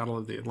was the Battle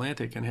of the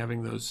Atlantic, and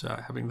having those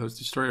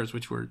destroyers,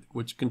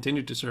 which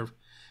continued to serve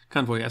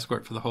convoy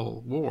escort for the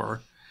whole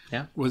war.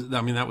 Yeah,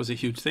 that was a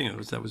huge thing.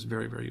 That was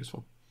very, very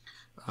useful.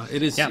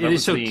 It is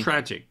so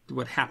tragic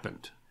what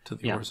happened to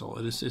the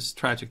Orzel. It's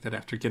tragic that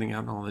after getting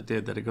out and all it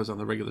did, that it goes on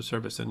the regular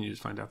service, and you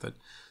just find out that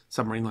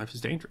submarine life is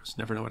dangerous.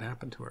 Never know what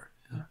happened to her.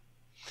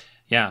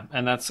 Yeah,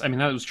 and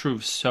that was true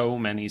of so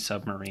many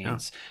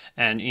submarines,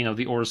 and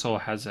the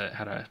Orzel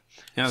had a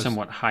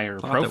somewhat higher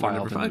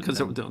profile because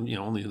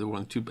only the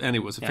one two, and it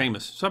was a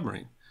famous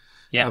submarine.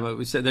 Yeah, but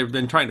we said they've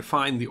been trying to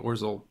find the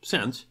Orzel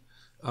since,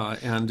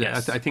 and I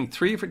think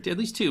at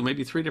least two,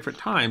 maybe three different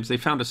times they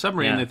found a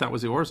submarine they thought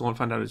was the Orzel and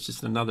found out it's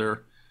just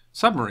another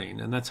submarine,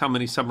 and that's how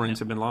many submarines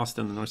have been lost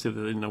in the North Sea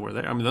that they didn't know where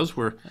they. I mean, those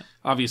were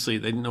obviously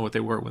they didn't know what they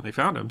were when they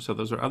found them, so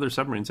those are other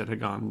submarines that had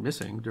gone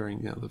missing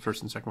during the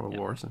First and Second World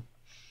Wars.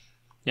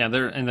 Yeah,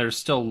 there's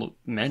still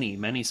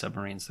many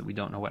submarines that we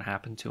don't know what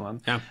happened to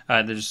them.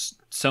 Yeah. There's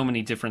so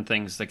many different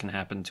things that can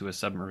happen to a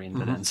submarine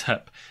that ends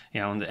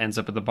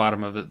up at the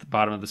bottom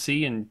of the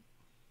sea, and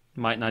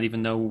might not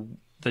even know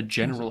the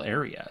general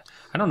area.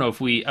 I don't know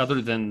if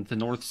other than the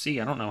North Sea,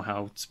 I don't know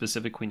how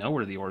specific we know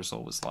where the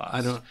Orzel was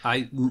lost.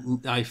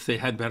 If they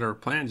had better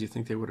plans, you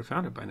think they would have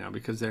found it by now,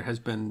 because there has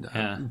been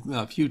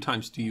a few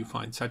times do you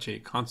find such a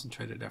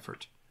concentrated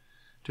effort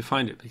to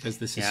find it, because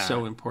this is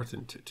so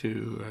important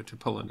to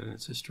Poland and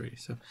its history.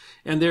 So,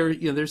 and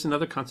there's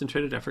another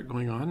concentrated effort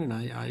going on, and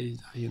I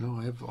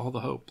have all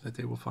the hope that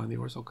they will find the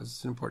Orzel, because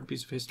it's an important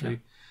piece of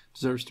history,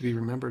 deserves to be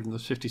remembered. And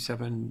those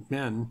 57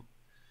 men,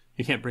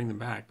 you can't bring them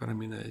back, but I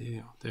mean,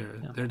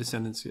 their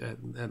descendants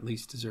at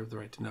least deserve the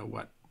right to know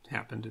what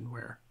happened and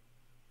where.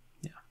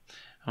 Yeah,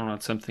 I don't know.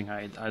 It's something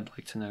I'd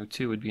like to know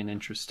too. Would be an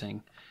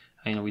interesting.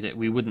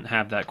 We wouldn't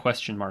have that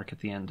question mark at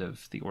the end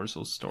of the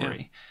Orzel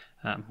story.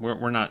 Yeah.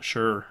 We're not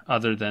sure,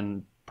 other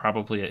than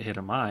probably it hit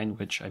a mine,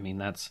 which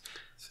that's.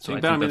 So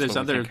there's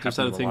other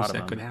things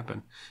that could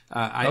happen.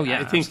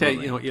 I think that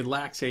it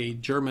lacks a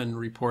German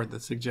report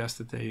that suggests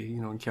that they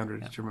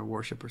encountered a German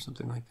warship or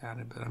something like that.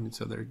 But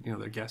so their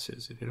guess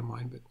is it hit a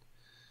mine,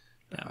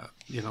 but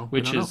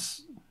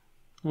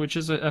which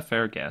is a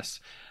fair guess.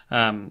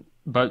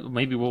 But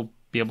maybe we'll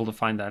be able to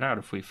find that out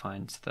if we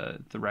find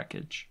the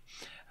wreckage.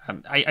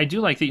 I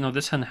do like that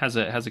this one has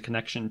a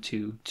connection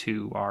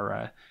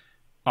to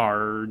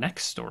our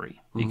next story,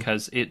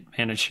 because the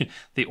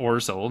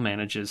Orzel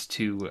manages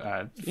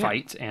to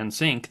fight and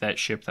sink that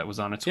ship that was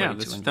on its way to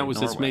invade that was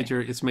Norway.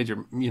 its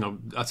major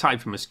aside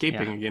from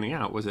escaping and getting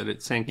out, was that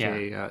it sank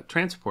a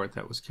transport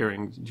that was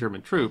carrying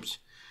German troops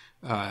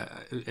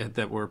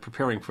that were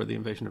preparing for the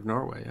invasion of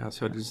Norway.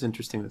 So it is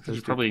interesting that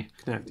there's probably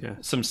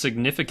some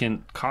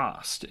significant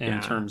cost in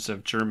terms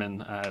of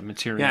German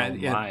material and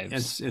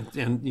lives.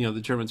 And the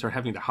Germans are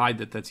having to hide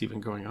that's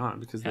even going on,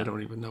 because they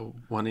don't even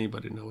want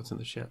anybody to know what's in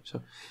the ship.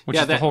 So, which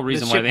is the whole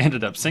reason why they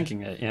ended up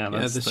sinking it.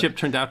 The ship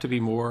turned out to be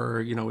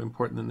more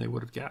important than they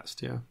would have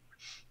guessed.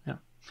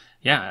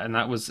 Yeah, and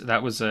that was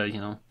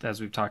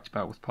as we've talked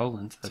about with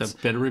Poland, that's a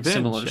bit of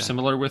revenge.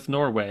 Similar with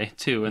Norway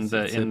too. It's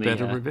a bit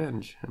of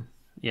revenge.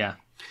 Yeah,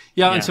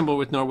 and similar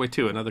with Norway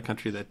too, another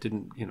country that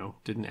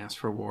didn't ask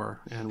for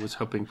war and was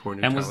hoping for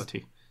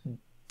neutrality, and was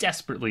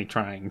desperately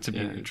trying to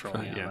be neutral.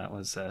 That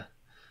was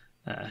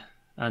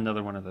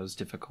another one of those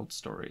difficult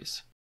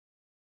stories.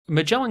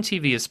 Magellan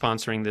TV is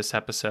sponsoring this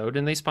episode,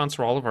 and they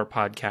sponsor all of our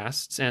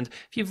podcasts. And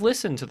if you've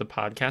listened to the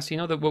podcast, you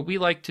know that what we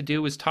like to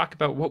do is talk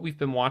about what we've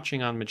been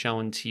watching on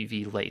Magellan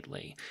TV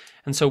lately.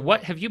 And so,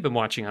 what have you been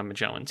watching on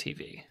Magellan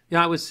TV?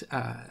 Yeah,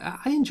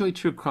 I enjoy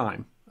true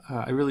crime.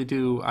 I really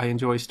do. I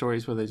enjoy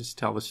stories where they just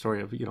tell the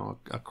story of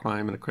a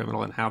crime and a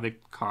criminal and how they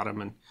caught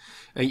him, and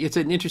it's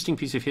an interesting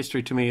piece of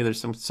history to me. There's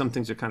some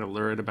things are kind of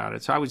lurid about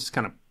it. So I was just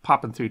kind of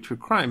popping through true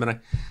crime,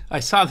 and I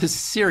saw this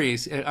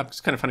series.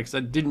 It's kind of funny because I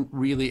didn't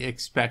really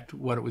expect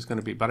what it was going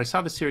to be, but I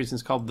saw the series, and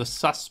it's called The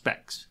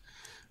Suspects.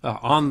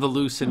 On the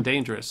Loose and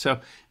Dangerous. So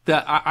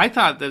I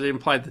thought that it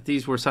implied that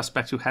these were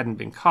suspects who hadn't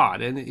been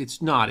caught, and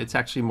it's not. It's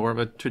actually more of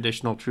a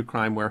traditional true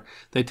crime where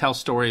they tell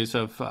stories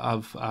of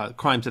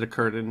crimes that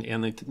occurred,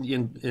 and they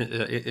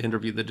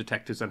interview the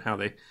detectives on how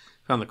they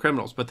found the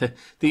criminals. But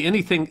the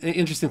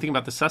interesting thing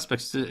about The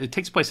Suspects is it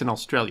takes place in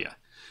Australia.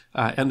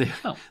 And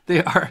Oh.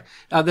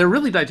 they're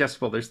really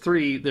digestible. There's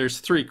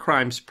three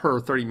crimes per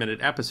 30-minute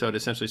episode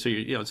essentially. So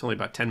it's only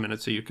about 10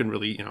 minutes, so you can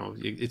really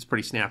it's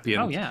pretty snappy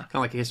and kind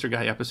of like a History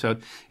Guy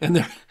episode.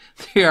 And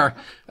they're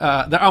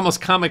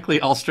almost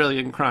comically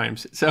Australian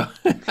crimes. So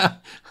I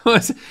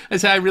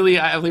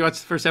only watched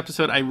the first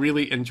episode. I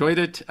really enjoyed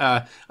it.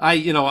 I'm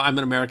an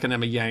American.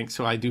 I'm a Yank,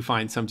 so I do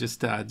find some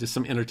just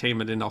some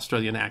entertainment in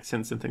Australian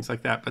accents and things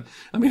like that. But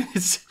I mean,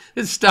 it's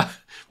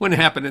stuff wouldn't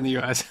happen in the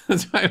U.S.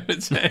 That's what I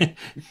would say.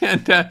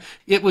 And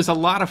it was a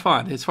lot of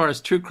fun as far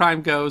as true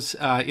crime goes.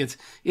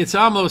 It's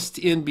almost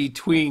in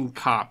between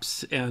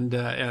cops and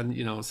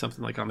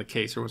something like On the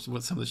Case or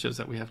what some of the shows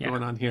that we have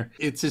going on here.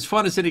 It's as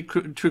fun as any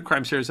true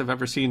crime series I've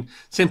ever seen,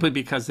 simply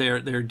because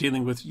they're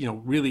dealing with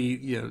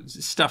really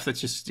stuff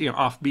that's just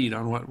offbeat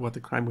on what the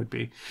crime would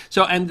be.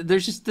 So and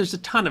there's a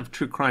ton of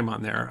true crime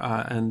on there.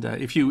 And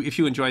if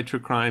you enjoy true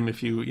crime,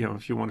 if you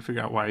want to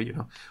figure out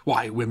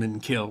why women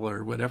kill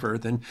or whatever,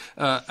 then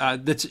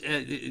that's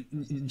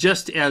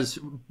just as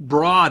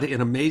broad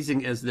and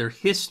amazing as their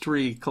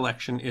history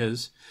collection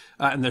is,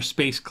 and their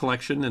space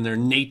collection and their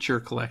nature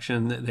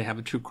collection. They have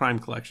a true crime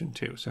collection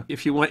too. So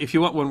if you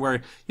want one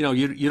where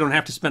you don't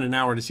have to spend an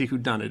hour to see who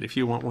done it, if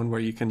you want one where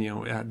you can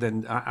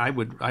then I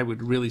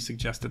would really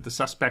suggest that The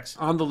Suspects,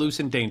 On the Loose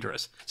and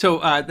Dangerous.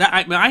 So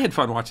I had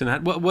fun watching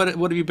that. What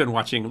have you been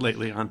watching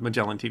lately on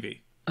Magellan TV?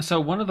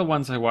 So one of the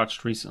ones I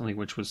watched recently,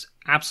 which was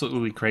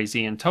absolutely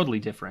crazy and totally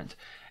different,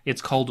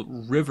 it's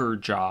called River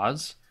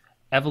Jaws: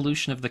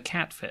 Evolution of the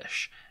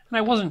Catfish. And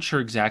I wasn't sure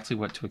exactly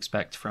what to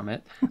expect from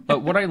it,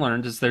 but what I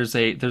learned is there's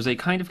a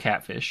kind of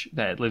catfish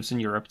that lives in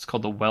Europe. It's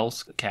called the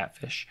Welsh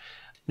catfish,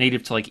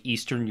 native to like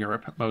Eastern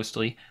Europe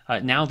mostly.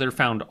 Now they're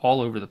found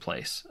all over the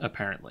place,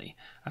 apparently,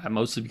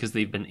 mostly because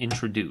they've been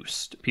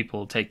introduced.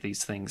 People take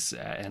these things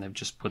and have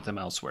just put them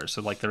elsewhere.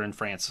 So like they're in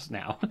France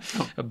now.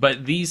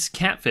 But these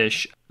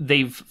catfish,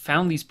 they've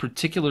found these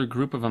particular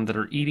group of them that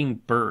are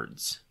eating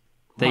birds.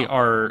 They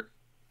are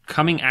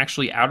coming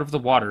actually out of the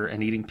water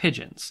and eating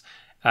pigeons.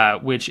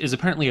 Which is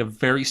apparently a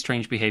very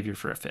strange behavior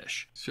for a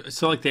fish.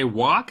 So like they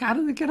walk? How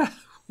do they get out?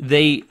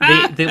 They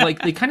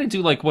kind of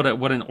do like what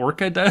an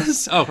orca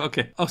does. Oh,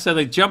 okay. Oh, so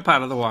they jump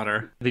out of the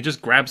water. They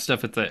just grab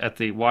stuff at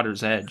the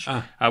water's edge,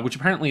 which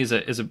apparently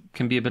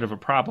can be a bit of a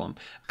problem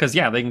because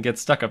they can get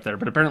stuck up there.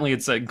 But apparently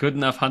it's good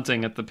enough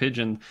hunting at the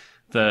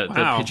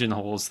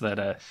pigeonholes that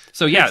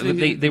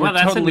they were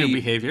that's totally a new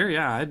behavior.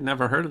 Yeah, I'd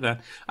never heard of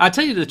that. I'll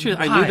tell you the truth.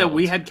 Wild. I knew that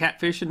we had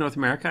catfish in North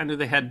America. I knew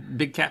they had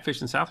big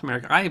catfish in South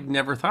America. I have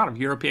never thought of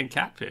European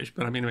catfish,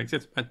 but I mean it makes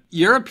sense. But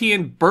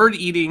European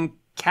bird-eating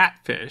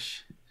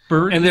catfish.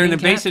 And they're an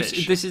invasive.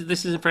 Catfish. This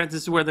is in France.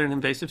 This is where they're an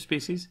invasive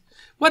species.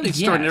 What an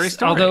extraordinary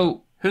story!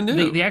 Although who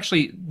knew?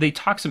 They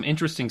talk some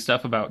interesting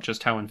stuff about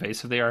just how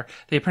invasive they are.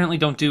 They apparently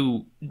don't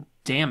do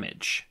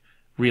damage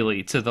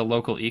really to the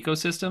local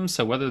ecosystem.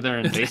 So whether they're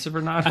invasive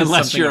or not,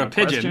 unless you're a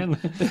pigeon,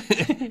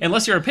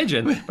 unless you're a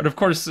pigeon. But of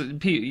course,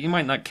 you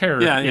might not care.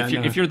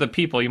 If you're the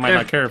people, you might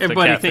not care if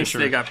everybody the catfish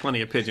thinks they got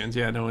plenty of pigeons.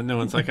 Yeah, no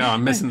one's like, oh,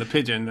 I'm missing the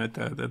pigeon at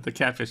the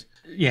catfish.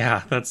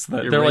 Yeah,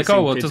 they're like,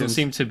 oh, well, it doesn't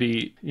seem to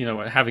be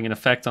having an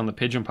effect on the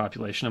pigeon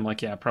population. I'm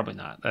like, yeah, probably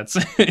not. That's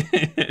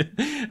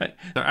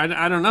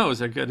I don't know.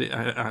 Is it good?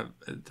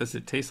 Does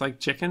it taste like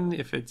chicken?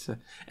 If it's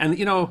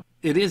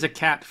it is a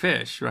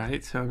catfish,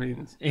 right? So I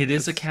mean, it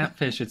is a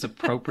catfish. It's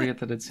appropriate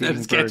that it's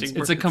eating birds.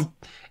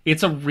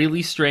 It's a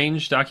really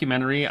strange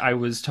documentary. I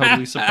was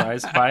totally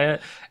surprised by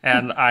it,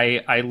 and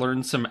I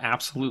learned some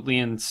absolutely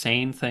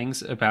insane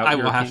things about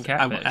European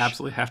catfish. I will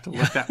absolutely have to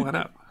look that one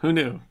up. Who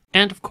knew?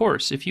 And of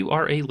course, if you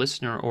are a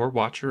listener or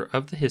watcher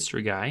of The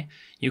History Guy,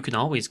 you can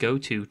always go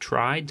to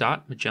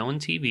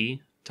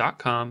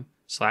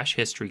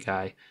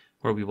try.magellantv.com/historyguy,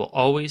 where we will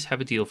always have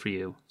a deal for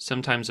you,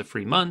 sometimes a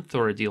free month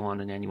or a deal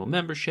on an annual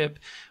membership,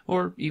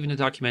 or even a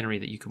documentary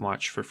that you can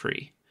watch for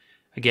free.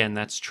 Again,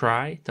 that's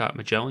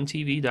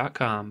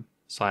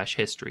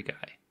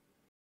try.magellantv.com/historyguy.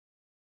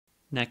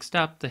 Next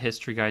up, The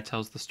History Guy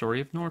tells the story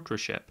of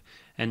Nortraship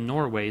and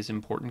Norway's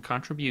important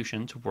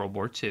contribution to World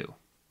War II.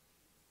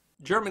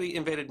 Germany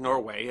invaded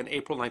Norway in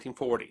April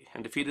 1940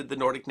 and defeated the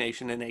Nordic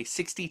nation in a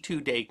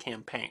 62-day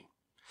campaign.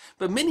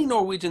 But many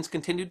Norwegians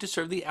continued to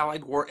serve the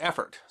Allied war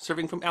effort,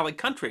 serving from Allied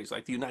countries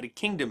like the United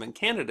Kingdom and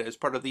Canada as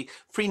part of the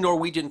Free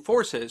Norwegian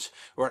Forces,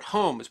 or at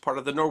home as part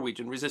of the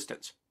Norwegian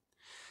resistance.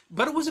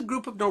 But it was a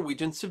group of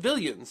Norwegian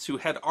civilians who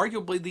had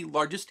arguably the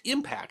largest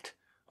impact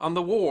on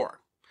the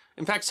war.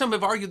 In fact, some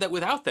have argued that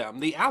without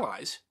them, the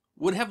Allies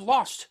would have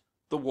lost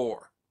the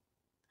war.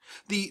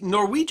 The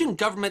Norwegian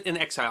government in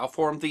exile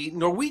formed the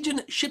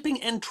Norwegian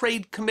Shipping and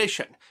Trade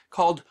Commission,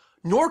 called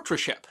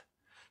Nortraship,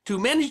 to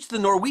manage the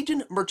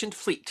Norwegian merchant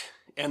fleet,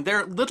 and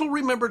their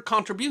little-remembered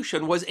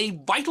contribution was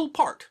a vital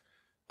part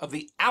of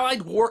the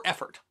Allied war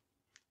effort.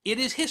 It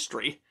is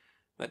history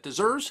that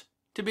deserves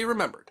to be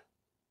remembered.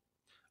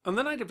 On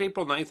the night of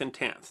April 9th and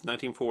 10th,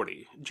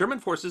 1940, German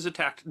forces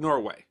attacked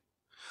Norway.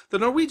 The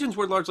Norwegians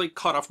were largely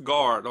caught off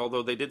guard,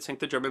 although they did sink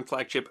the German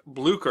flagship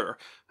Blücher,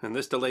 and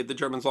this delayed the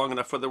Germans long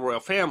enough for the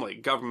royal family,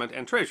 government,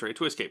 and treasury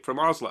to escape from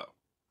Oslo.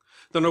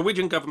 The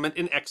Norwegian government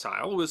in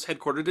exile was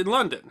headquartered in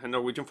London, and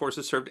Norwegian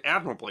forces served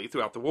admirably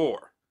throughout the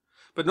war.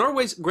 But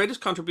Norway's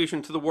greatest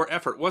contribution to the war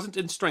effort wasn't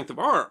in strength of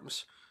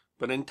arms,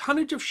 but in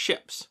tonnage of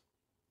ships.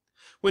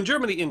 When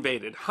Germany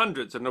invaded,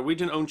 hundreds of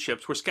Norwegian-owned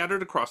ships were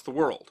scattered across the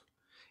world.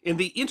 In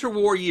the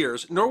interwar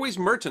years, Norway's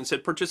merchants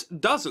had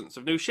purchased dozens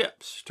of new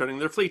ships, turning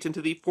their fleet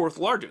into the fourth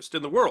largest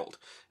in the world,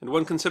 and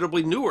one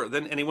considerably newer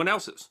than anyone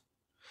else's.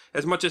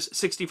 As much as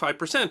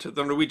 65% of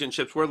the Norwegian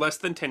ships were less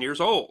than 10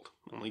 years old.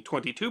 Only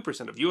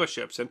 22% of US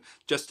ships and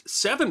just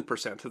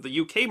 7% of the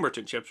UK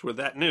merchant ships were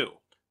that new.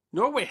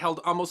 Norway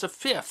held almost a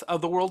fifth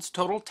of the world's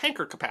total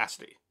tanker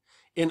capacity.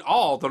 In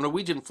all, the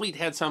Norwegian fleet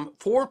had some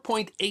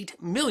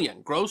 4.8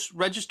 million gross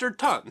registered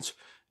tons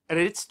at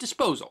its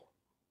disposal.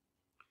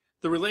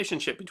 The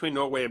relationship between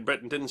Norway and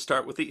Britain didn't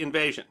start with the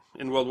invasion.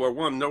 In World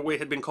War I, Norway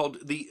had been called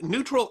the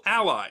neutral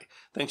ally,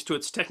 thanks to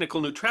its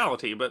technical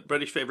neutrality but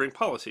British favoring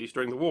policies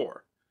during the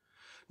war.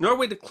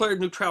 Norway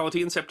declared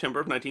neutrality in September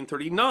of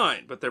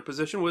 1939, but their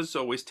position was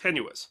always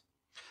tenuous.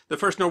 The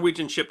first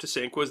Norwegian ship to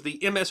sink was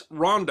the MS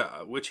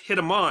Ronda, which hit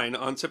a mine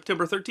on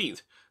September 13,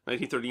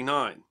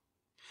 1939.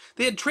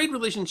 They had trade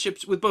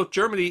relationships with both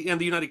Germany and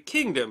the United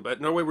Kingdom,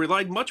 but Norway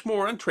relied much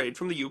more on trade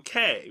from the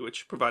UK,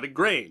 which provided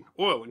grain,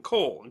 oil, and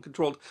coal, and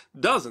controlled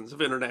dozens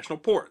of international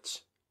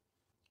ports.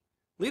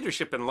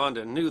 Leadership in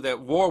London knew that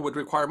war would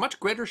require much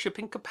greater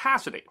shipping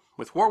capacity.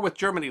 With war with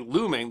Germany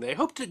looming, they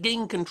hoped to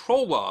gain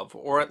control of,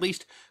 or at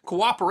least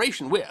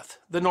cooperation with,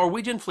 the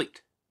Norwegian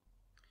fleet.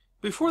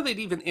 Before they'd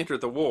even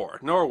entered the war,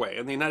 Norway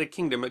and the United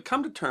Kingdom had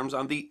come to terms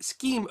on the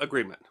Scheme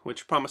Agreement,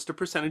 which promised a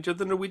percentage of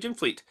the Norwegian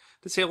fleet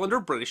to sail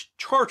under British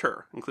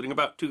charter, including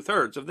about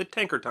two-thirds of the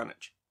tanker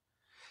tonnage.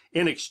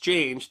 In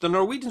exchange, the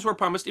Norwegians were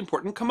promised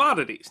important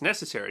commodities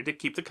necessary to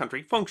keep the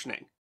country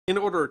functioning. In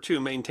order to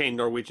maintain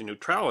Norwegian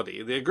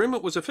neutrality, the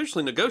agreement was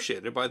officially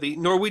negotiated by the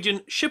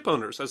Norwegian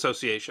Shipowners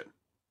Association.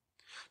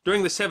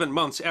 During the 7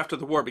 months after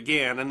the war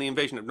began and the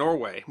invasion of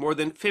Norway, more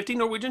than 50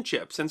 Norwegian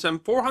ships and some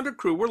 400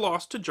 crew were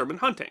lost to German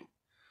hunting.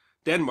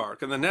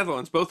 Denmark and the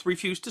Netherlands both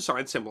refused to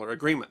sign similar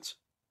agreements.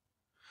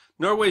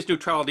 Norway's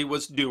neutrality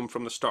was doomed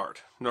from the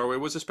start. Norway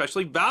was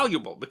especially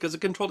valuable because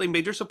it controlled a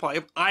major supply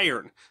of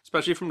iron,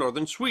 especially from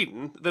northern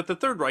Sweden, that the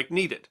Third Reich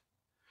needed.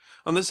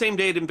 On the same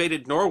day it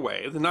invaded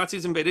Norway, the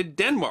Nazis invaded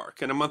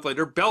Denmark, and a month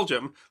later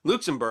Belgium,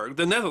 Luxembourg,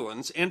 the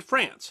Netherlands, and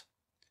France.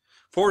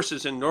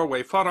 Forces in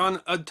Norway fought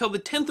on until the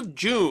 10th of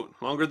June,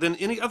 longer than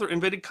any other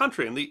invaded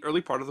country in the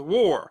early part of the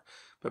war,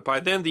 but by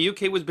then the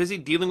UK was busy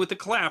dealing with the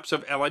collapse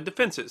of Allied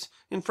defenses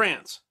in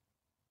France.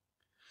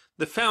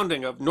 The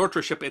founding of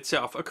Nortraship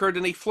itself occurred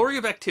in a flurry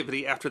of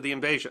activity after the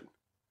invasion.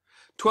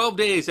 12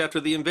 days after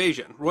the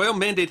invasion, Royal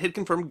Mandate had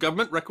confirmed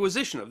government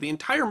requisition of the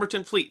entire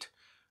merchant fleet,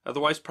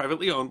 otherwise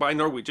privately owned by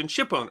Norwegian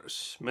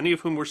shipowners, many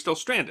of whom were still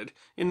stranded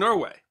in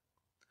Norway.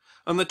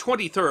 On the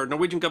 23rd,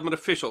 Norwegian government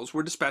officials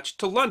were dispatched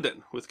to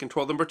London, with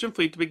control of the merchant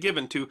fleet to be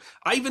given to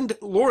Eivind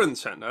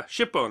Lorentzen, a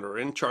shipowner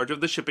in charge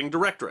of the shipping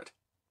directorate.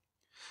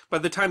 By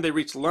the time they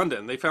reached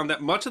London, they found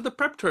that much of the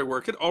preparatory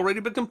work had already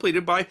been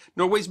completed by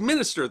Norway's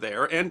minister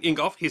there and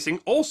Ingolf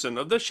Hissing Olsen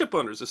of the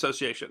Shipowners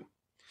Association.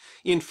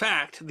 In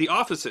fact, the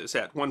offices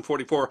at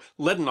 144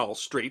 Leadenhall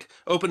Street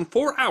opened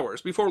 4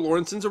 hours before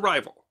Lorentzen's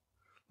arrival.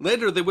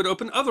 Later, they would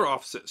open other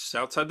offices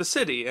outside the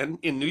city and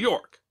in New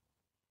York.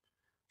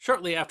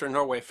 Shortly after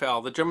Norway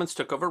fell, the Germans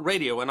took over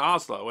radio in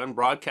Oslo and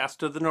broadcast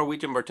to the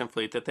Norwegian merchant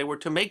fleet that they were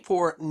to make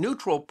for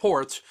neutral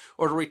ports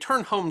or to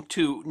return home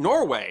to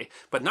Norway,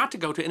 but not to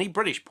go to any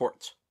British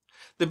ports.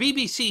 The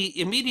BBC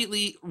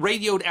immediately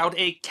radioed out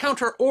a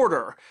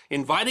counter-order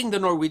inviting the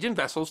Norwegian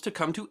vessels to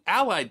come to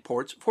Allied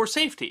ports for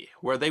safety,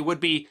 where they would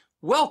be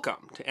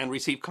welcomed and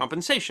receive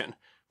compensation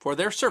for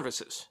their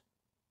services.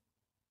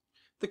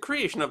 The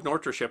creation of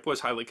Nortraship was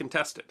highly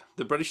contested.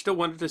 The British still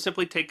wanted to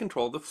simply take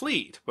control of the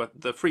fleet,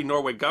 but the Free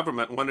Norway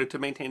government wanted to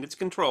maintain its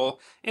control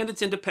and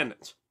its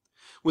independence.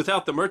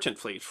 Without the merchant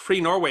fleet,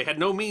 Free Norway had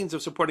no means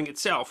of supporting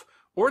itself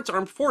or its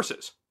armed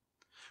forces.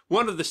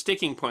 One of the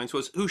sticking points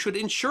was who should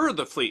insure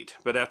the fleet,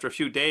 but after a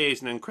few days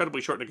and an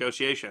incredibly short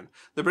negotiation,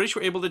 the British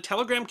were able to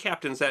telegram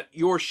captains that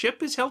your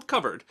ship is held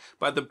covered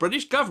by the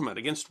British government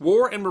against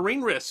war and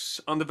marine risks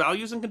on the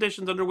values and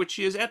conditions under which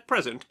she is at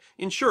present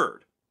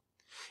insured.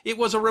 It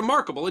was a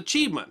remarkable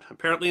achievement,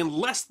 apparently in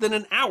less than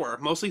an hour,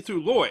 mostly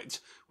through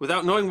Lloyd's,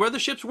 without knowing where the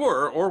ships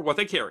were or what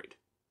they carried.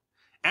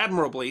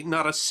 Admirably,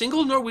 not a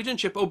single Norwegian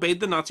ship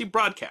obeyed the Nazi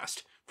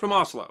broadcast from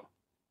Oslo.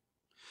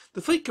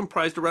 The fleet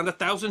comprised around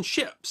 1,000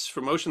 ships,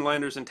 from ocean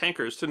liners and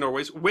tankers to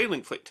Norway's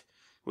whaling fleet.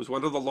 It was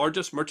one of the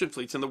largest merchant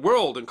fleets in the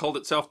world and called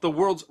itself the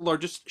world's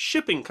largest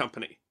shipping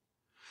company.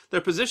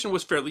 Their position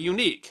was fairly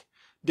unique.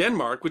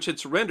 Denmark, which had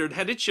surrendered,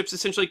 had its ships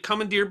essentially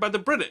commandeered by the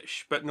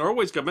British, but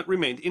Norway's government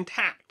remained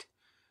intact.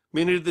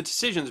 Many of the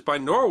decisions by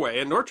Norway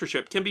and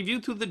Nortraship can be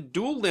viewed through the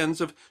dual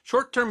lens of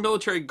short-term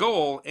military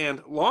goal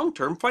and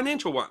long-term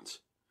financial ones.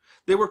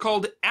 They were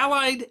called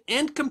allied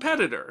and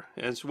competitor.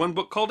 As one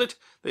book called it,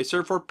 they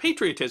served for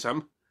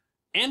patriotism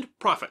and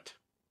profit.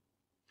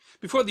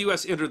 Before the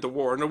U.S. entered the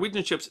war,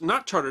 Norwegian ships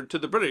not chartered to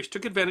the British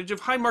took advantage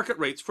of high market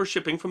rates for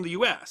shipping from the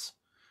U.S.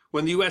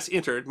 When the U.S.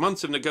 entered,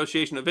 months of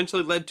negotiation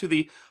eventually led to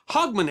the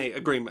Hogmanay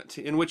Agreement,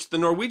 in which the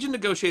Norwegian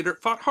negotiator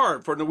fought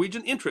hard for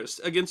Norwegian interests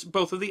against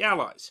both of the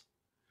Allies.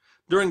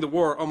 During the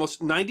war,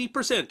 almost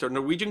 90% of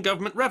Norwegian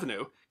government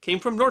revenue came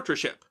from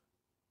Nortraship.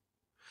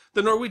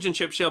 The Norwegian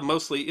ships sailed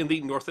mostly in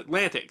the North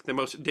Atlantic, the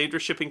most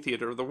dangerous shipping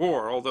theater of the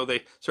war, although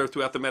they served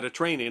throughout the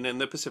Mediterranean and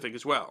the Pacific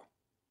as well.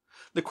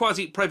 The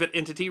quasi-private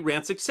entity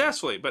ran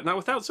successfully, but not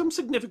without some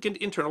significant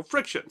internal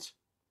frictions.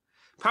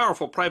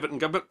 Powerful private and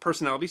government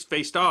personalities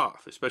faced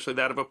off, especially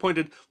that of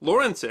appointed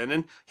Lorentzen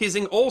and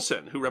Hissing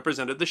Olsen, who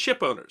represented the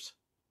ship owners.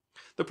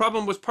 The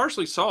problem was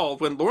partially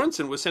solved when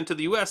Lorentzen was sent to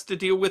the U.S. to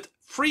deal with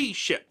free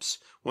ships,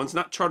 ones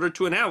not chartered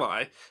to an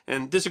ally,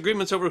 and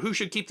disagreements over who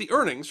should keep the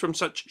earnings from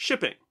such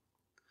shipping.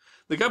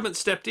 The government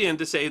stepped in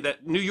to say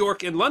that New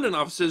York and London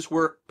offices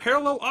were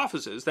parallel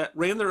offices that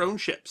ran their own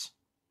ships.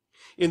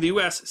 In the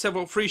U.S.,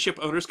 several free ship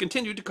owners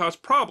continued to cause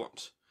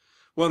problems.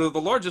 One of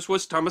the largest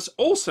was Thomas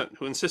Olsen,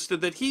 who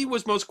insisted that he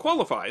was most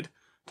qualified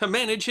to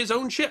manage his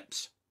own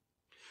ships.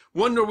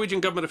 One Norwegian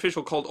government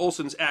official called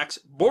Olsen's acts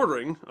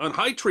bordering on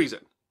high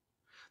treason.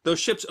 Those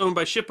ships owned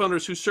by ship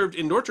owners who served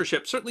in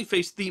Nortraship certainly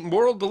faced the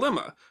moral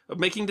dilemma of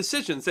making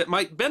decisions that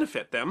might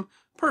benefit them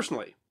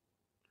personally.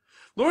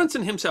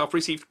 Lorentzen himself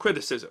received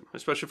criticism,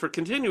 especially for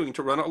continuing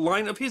to run a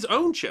line of his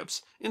own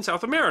ships in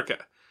South America,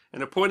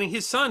 and appointing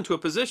his son to a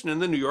position in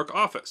the New York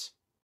office.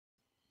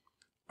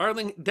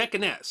 Arling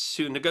Dekeness,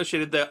 who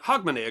negotiated the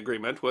Hogmanay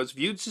Agreement, was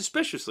viewed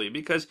suspiciously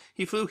because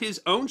he flew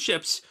his own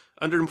ships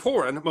under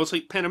foreign,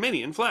 mostly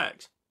Panamanian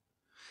flags.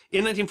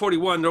 In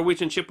 1941,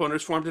 Norwegian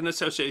shipowners formed an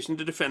association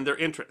to defend their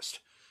interest.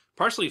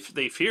 Partially,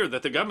 they feared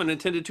that the government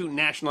intended to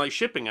nationalize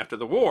shipping after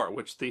the war,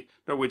 which the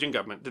Norwegian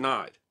government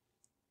denied.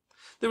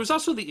 There was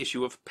also the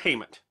issue of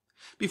payment.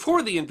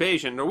 Before the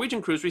invasion,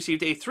 Norwegian crews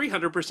received a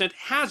 300%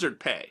 hazard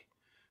pay.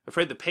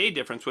 Afraid the pay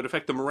difference would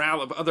affect the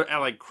morale of other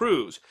Allied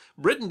crews,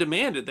 Britain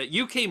demanded that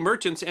UK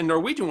merchants and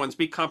Norwegian ones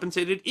be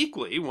compensated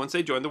equally once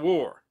they joined the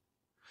war.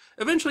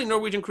 Eventually,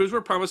 Norwegian crews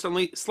were promised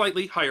only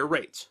slightly higher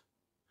rates.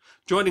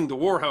 Joining the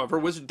war, however,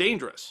 was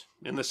dangerous.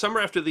 In the summer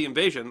after the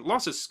invasion,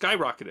 losses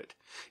skyrocketed.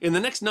 In the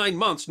next 9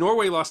 months,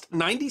 Norway lost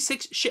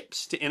 96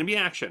 ships to enemy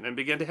action and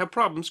began to have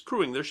problems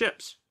crewing their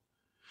ships.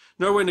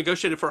 Norway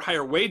negotiated for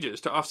higher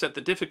wages to offset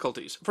the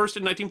difficulties, first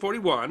in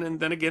 1941 and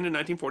then again in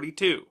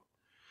 1942.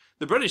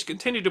 The British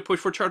continued to push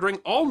for chartering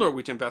all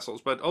Norwegian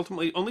vessels, but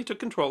ultimately only took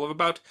control of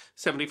about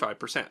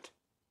 75%.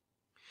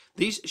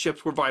 These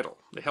ships were vital.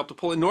 They helped to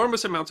pull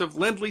enormous amounts of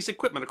Lend-Lease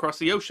equipment across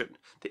the ocean,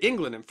 to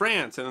England and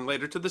France, and then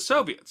later to the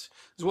Soviets,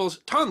 as well as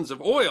tons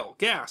of oil,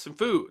 gas, and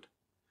food.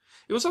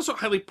 It was also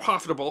highly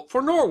profitable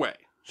for Norway.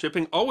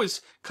 Shipping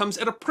always comes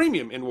at a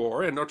premium in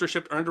war, and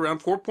Nortraship earned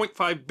around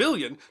 4.5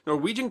 billion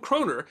Norwegian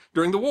kroner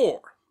during the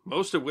war,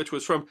 most of which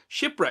was from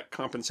shipwreck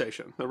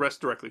compensation, the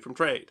rest directly from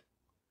trade.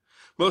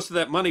 Most of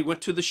that money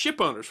went to the ship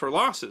owners for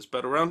losses,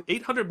 but around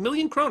 800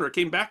 million kroner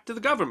came back to the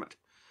government,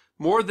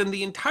 more than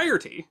the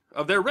entirety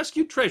of their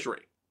rescued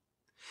treasury.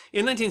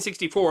 In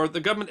 1964, the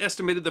government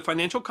estimated the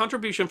financial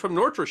contribution from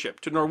Nortraship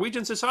to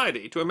Norwegian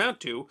society to amount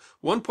to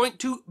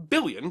 1.2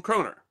 billion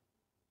kroner.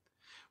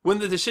 When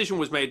the decision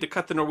was made to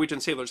cut the Norwegian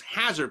sailors'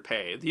 hazard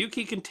pay, the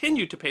UK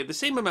continued to pay the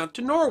same amount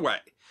to Norway,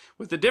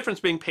 with the difference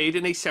being paid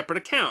in a separate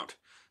account,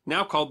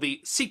 now called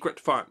the Secret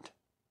Fund.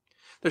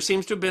 There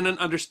seems to have been an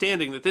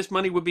understanding that this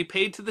money would be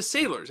paid to the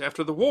sailors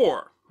after the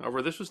war.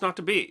 However, this was not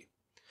to be.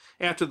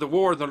 After the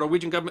war, the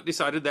Norwegian government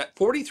decided that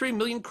 43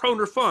 million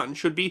kroner fund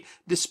should be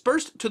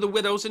dispersed to the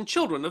widows and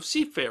children of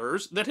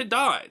seafarers that had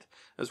died,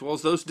 as well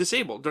as those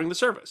disabled during the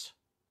service.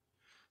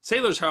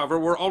 Sailors, however,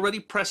 were already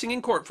pressing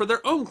in court for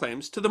their own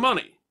claims to the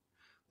money.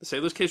 The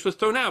sailors' case was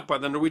thrown out by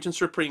the Norwegian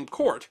Supreme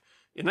Court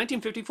in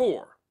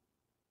 1954.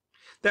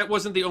 That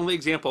wasn't the only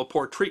example of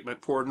poor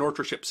treatment for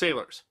Nortraship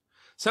sailors.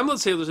 Some of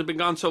the sailors had been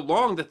gone so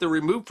long that they were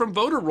removed from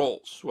voter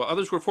rolls, while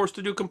others were forced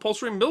to do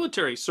compulsory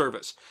military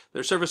service,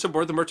 their service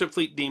aboard the merchant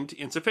fleet deemed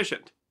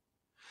insufficient.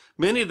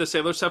 Many of the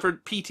sailors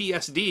suffered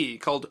PTSD,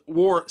 called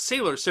War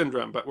Sailor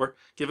Syndrome, but were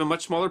given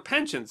much smaller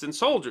pensions than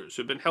soldiers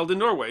who had been held in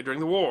Norway during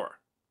the war.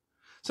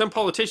 Some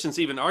politicians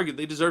even argued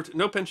they deserved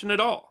no pension at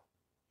all.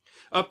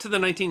 Up to the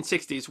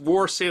 1960s,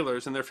 war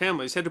sailors and their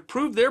families had to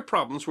prove their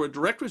problems were a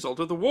direct result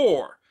of the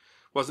war.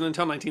 It wasn't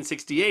until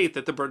 1968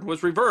 that the burden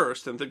was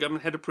reversed and the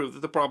government had to prove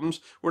that the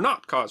problems were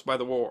not caused by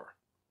the war.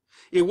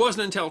 It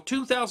wasn't until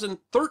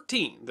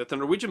 2013 that the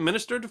Norwegian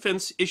Minister of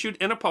Defense issued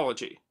an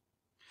apology.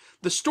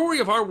 The story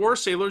of our war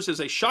sailors is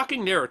a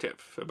shocking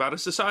narrative about a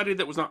society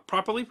that was not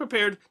properly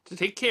prepared to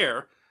take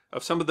care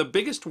of some of the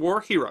biggest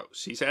war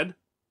heroes, he said.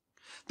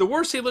 The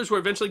war sailors were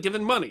eventually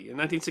given money in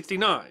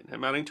 1969,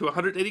 amounting to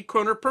 180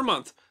 kroner per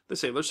month the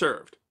sailor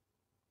served.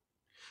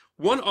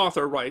 One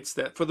author writes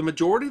that for the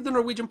majority of the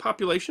Norwegian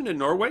population in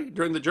Norway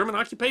during the German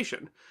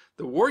occupation,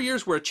 the war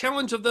years were a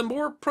challenge of the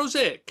more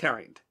prosaic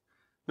kind.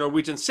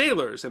 Norwegian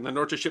sailors and the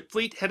Nortraship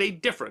fleet had a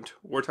different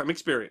wartime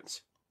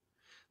experience.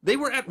 They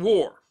were at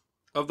war.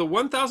 Of the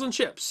 1,000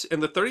 ships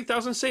and the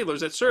 30,000 sailors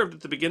that served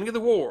at the beginning of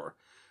the war,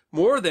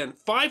 more than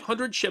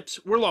 500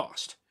 ships were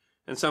lost,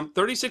 and some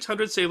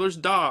 3,600 sailors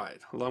died,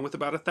 along with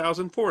about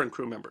 1,000 foreign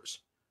crew members.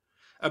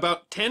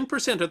 About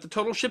 10% of the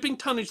total shipping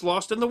tonnage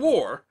lost in the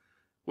war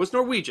was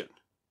Norwegian.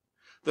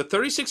 The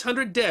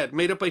 3,600 dead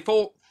made up a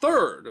full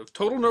third of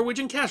total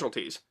Norwegian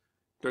casualties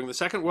during the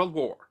Second World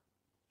War.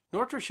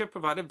 Nortr's ship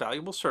provided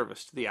valuable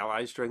service to the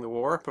Allies during the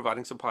war,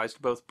 providing supplies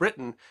to both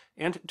Britain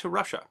and to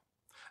Russia.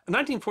 A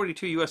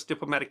 1942 U.S.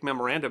 diplomatic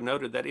memorandum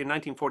noted that in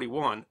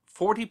 1941,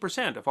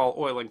 40% of all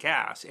oil and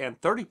gas and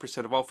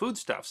 30% of all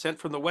foodstuffs sent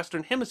from the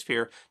Western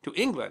Hemisphere to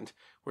England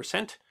were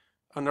sent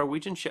on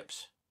Norwegian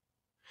ships.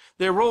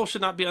 Their role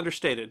should not be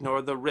understated,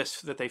 nor the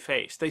risks that they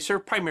faced. They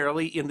served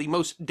primarily in the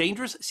most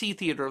dangerous sea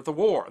theater of the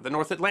war, the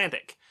North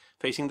Atlantic,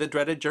 facing the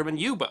dreaded German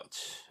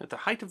U-boats at the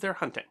height of their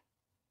hunting.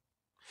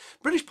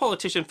 British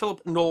politician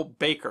Philip Noel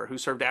Baker, who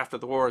served after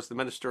the war as the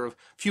Minister of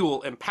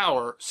Fuel and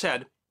Power,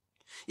 said,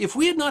 "If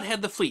we had not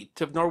had the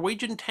fleet of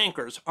Norwegian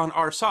tankers on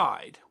our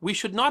side, we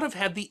should not have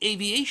had the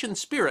aviation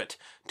spirit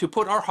to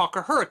put our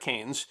Hawker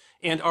Hurricanes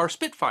and our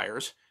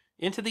Spitfires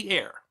into the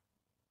air.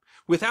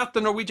 Without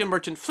the Norwegian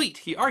merchant fleet,"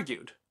 he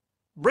argued,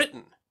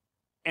 "Britain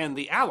and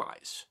the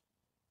Allies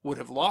would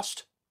have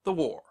lost the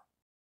war."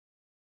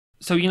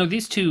 So,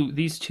 these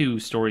two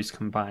stories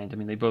combined,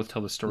 they both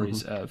tell the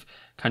stories of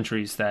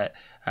countries that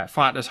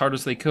fought as hard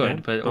as they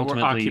could, but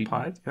ultimately were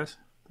occupied, yes.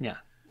 Yeah.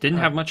 Didn't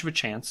have much of a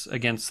chance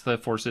against the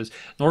forces.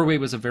 Norway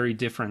was a very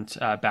different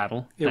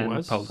battle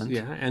than Poland.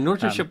 Yeah, and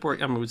Nortr's ship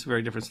work, it was a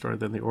very different story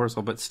than the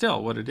Orzel, but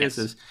still, what it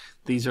is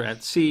these are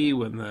at sea.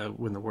 When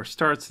the war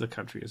starts, the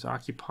country is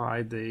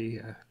occupied.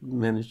 They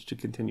manage to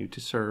continue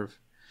to serve.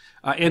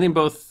 And in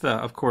both,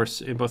 of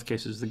course, in both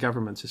cases, the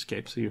governments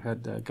escaped. So you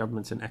had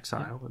governments in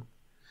exile. Yeah.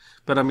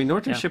 But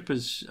Nortr's ship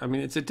is,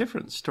 it's a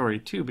different story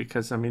too,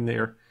 because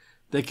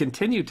they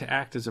continue to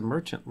act as a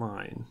merchant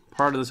line.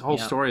 Part of this whole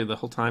story the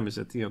whole time is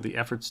that the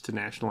efforts to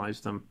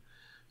nationalize them,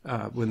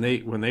 when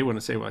they want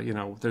to say,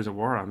 well, there's a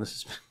war on,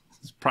 this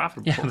is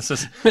profitable. Yeah,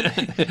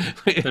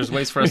 there's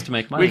ways for us to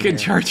make money. We can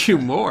charge you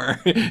more.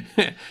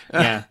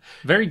 Yeah,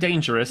 very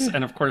dangerous.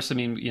 And of course,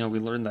 we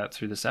learned that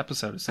through this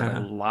episode. Is that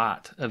a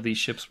lot of these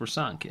ships were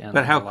sunk. And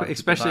but how,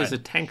 especially as a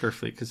tanker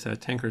fleet, because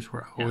tankers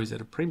were always at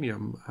a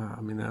premium.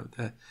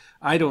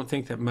 I don't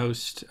think that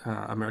most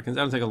Americans,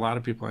 I don't think a lot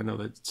of people I know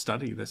that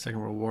study the Second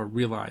World War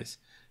realize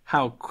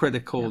how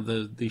critical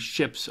the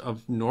ships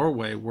of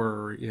Norway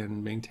were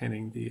in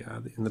maintaining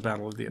in the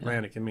Battle of the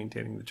Atlantic and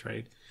maintaining the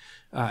trade.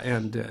 I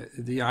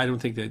don't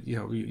think that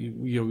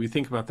you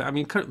think about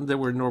that. There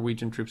were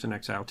Norwegian troops in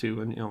exile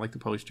too, and like the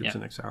Polish troops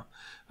in exile.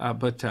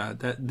 But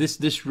that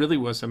this really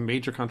was a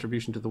major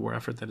contribution to the war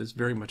effort that is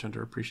very much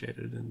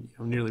underappreciated and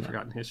nearly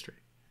forgotten history.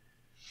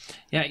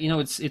 Yeah,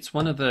 it's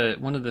one of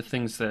the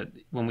things that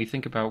when we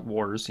think about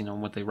wars,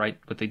 what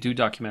they do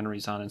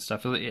documentaries on and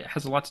stuff, it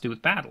has a lot to do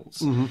with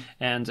battles,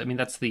 and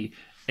that's the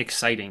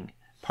exciting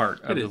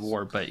part of the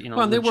war. But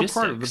they were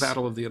part of the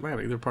Battle of the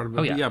Atlantic. They're part of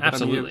it. But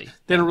absolutely.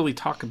 They don't really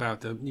talk about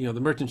the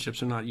merchant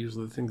ships are not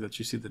usually the things that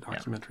you see the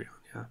documentary on.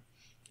 Yeah.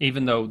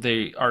 Even though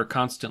they are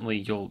constantly,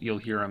 you'll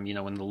hear them,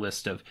 in the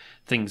list of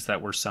things that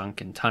were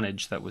sunk and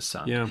tonnage that was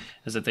sunk. Yeah.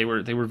 Is that they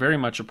were very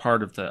much a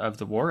part of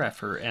the war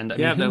effort, and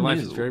their life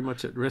is very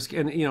much at risk.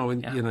 And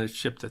in a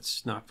ship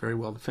that's not very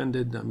well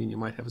defended, you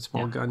might have a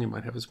small gun, you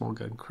might have a small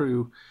gun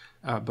crew,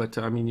 but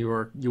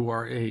you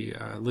are a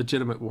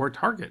legitimate war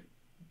target,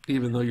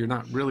 even though you're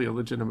not really a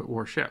legitimate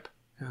warship.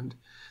 And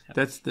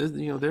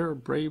they're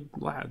brave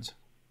lads.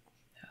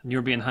 You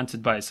were being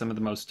hunted by some of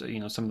the most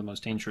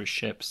dangerous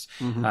ships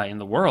in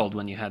the world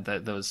when you had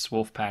those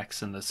wolf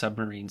packs and the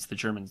submarines, the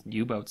German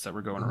U-boats that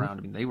were going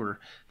around. They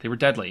were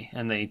deadly,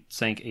 and they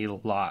sank a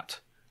lot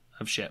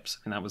of ships.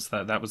 And that was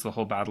the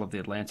whole Battle of the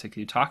Atlantic.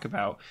 You talk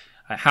about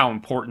how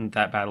important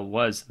that battle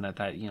was, and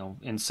that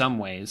in some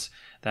ways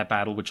that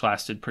battle, which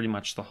lasted pretty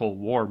much the whole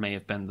war, may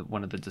have been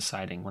one of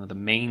the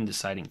main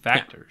deciding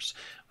factors,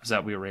 was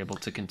that we were able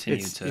to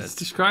continue to. It's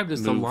described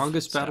as the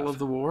longest battle of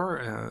the war.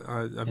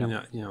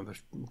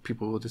 There's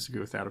people will disagree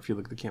with that if you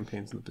look at the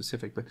campaigns in the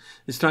Pacific, but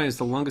it's time as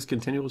the longest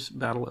continuous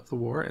battle of the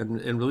war,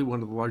 and really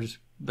one of the largest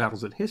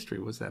battles in history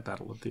was that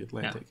Battle of the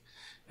Atlantic. Yeah.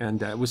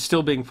 And it was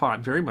still being fought,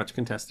 very much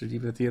contested.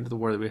 Even at the end of the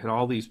war, we had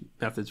all these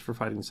methods for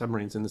fighting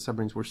submarines, and the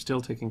submarines were still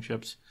taking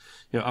ships,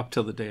 up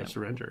till the day of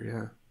surrender.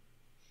 Yeah.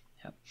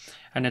 Yep.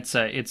 And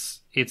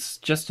it's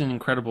just an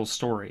incredible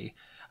story.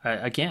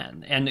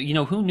 Again, and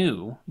who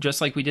knew?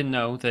 Just like we didn't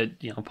know that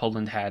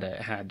Poland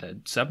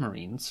had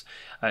submarines,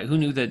 who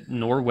knew that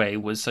Norway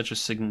was such a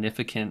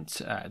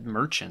significant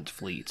merchant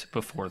fleet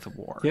before the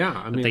war?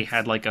 Yeah, they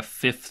had like a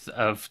fifth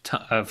of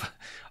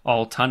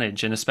all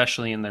tonnage, and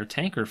especially in their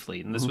tanker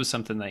fleet. And this was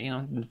something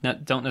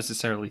that don't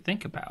necessarily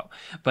think about.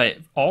 But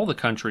all the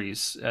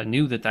countries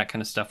knew that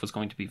kind of stuff was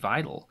going to be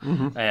vital,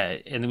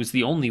 and it was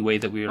the only way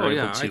that we were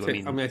able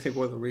to. I think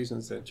one of the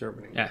reasons that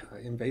Germany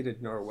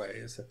invaded Norway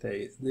is that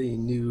they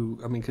knew.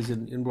 Because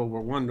in World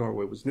War I,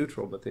 Norway was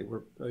neutral, but they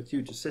were a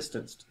huge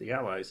assistance to the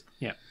Allies.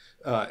 Yeah.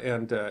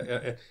 And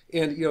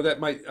that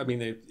might,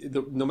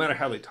 no matter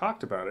how they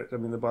talked about it,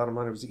 the bottom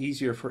line, it was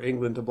easier for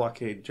England to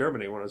blockade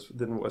Germany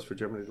than it was for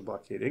Germany to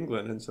blockade trade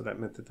England, and so that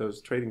meant that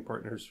those trading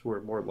partners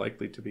were more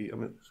likely to be, I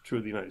mean, it's true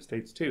of the United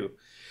States too,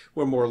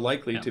 were more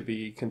likely to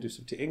be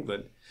conducive to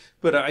England.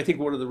 But I think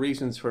one of the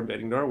reasons for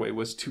invading Norway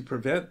was to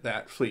prevent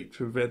that fleet,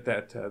 to prevent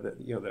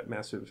that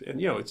massive,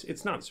 and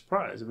it's not a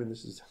surprise. I mean,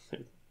 this is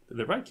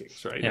the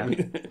Vikings, right? Yeah. I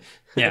mean,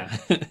 yeah.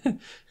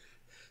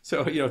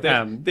 So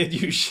they'd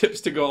use ships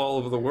to go all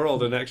over the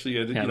world, and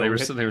actually, they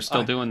were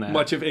still doing that.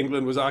 Much of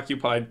England was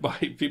occupied by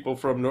people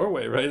from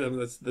Norway, right? I mean,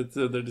 that's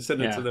the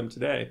descendants of them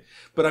today.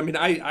 But I mean,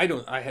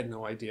 I had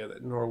no idea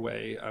that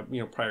Norway,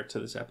 prior to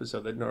this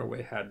episode, that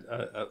Norway had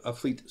a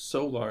fleet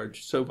so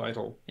large, so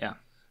vital. Yeah.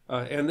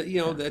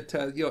 Initially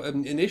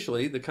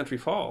the country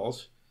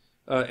falls.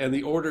 And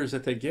the orders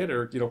that they get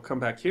are, come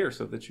back here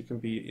so that you can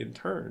be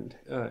interned.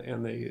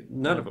 And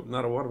none of them,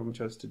 not a one of them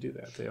chose to do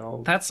that. They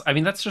all. That's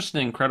just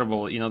an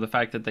incredible, the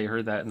fact that they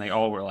heard that and they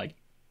all were like,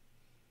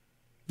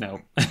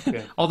 no.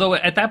 Yeah. Although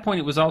at that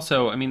point it was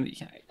also, I mean,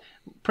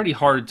 pretty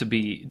hard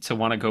to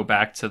want to go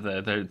back to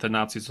the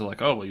Nazis are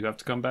like, oh, well, you have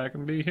to come back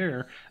and be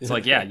here. It's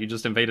like, you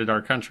just invaded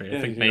our country.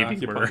 I think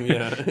maybe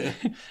we're.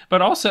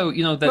 But also,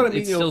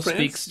 it still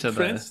speaks to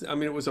France. I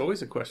mean, it was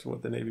always a question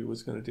what the Navy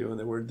was going to do, and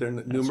there were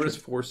numerous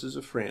forces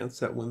of France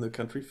that, when the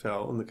country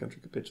fell and the country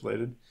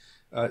capitulated,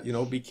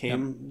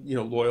 became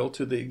loyal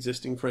to the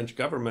existing French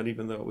government,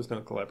 even though it was not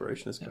a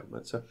collaborationist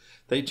government. So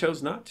they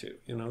chose not to.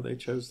 They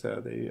chose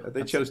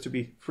they chose to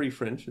be free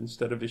French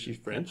instead of Vichy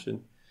French,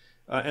 and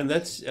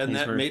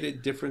that made a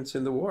difference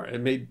in the war.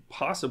 It made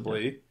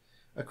possibly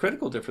a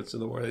critical difference in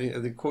the war.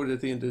 The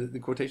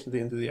quotation at the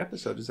end of the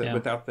episode is that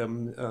without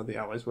them, the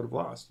Allies would have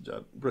lost.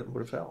 Britain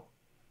would have fallen.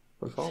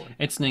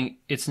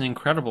 It's an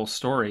incredible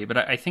story, but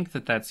I think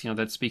that's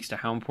that speaks to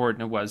how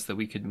important it was that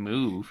we could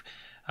move.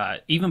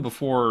 Even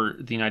before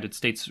the United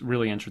States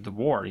really entered the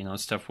war,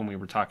 stuff when we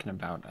were talking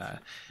about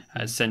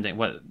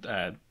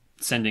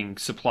sending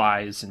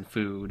supplies and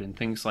food and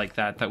things like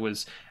that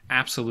was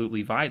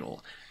absolutely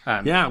vital.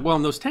 And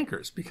those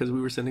tankers, because we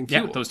were sending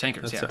fuel. Yeah, those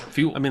tankers,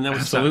 fuel. I mean, that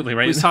was absolutely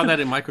right. We saw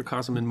that in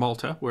microcosm in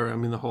Malta, where, I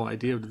mean, the whole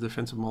idea of the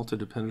defense of Malta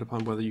depended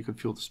upon whether you could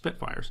fuel the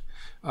Spitfires.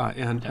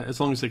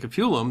 As long as they could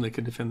fuel them, they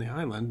could defend the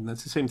island. And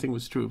that's the same thing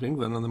was true of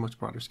England on a much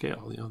broader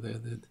scale.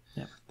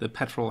 The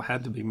petrol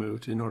had to be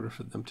moved in order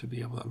for them to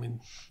be able,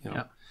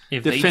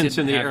 defense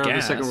in the era of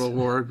the Second World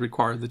War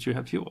required that you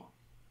have fuel.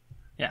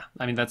 Yeah,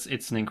 I mean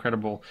it's an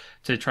incredible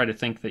to try to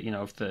think that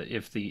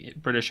if the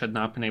British had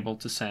not been able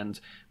to send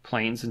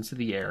planes into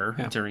the air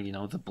during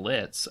the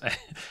Blitz, and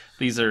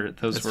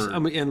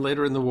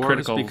later in the war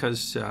critical,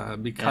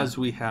 because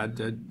we had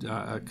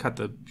cut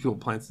the fuel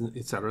plants,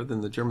 etc. Then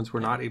the Germans were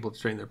not able to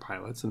train their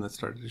pilots, and that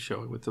started to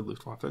show with the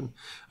Luftwaffe. And,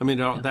 I mean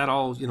that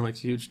all makes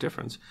a huge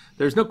difference.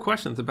 There's no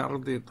question that the Battle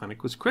of the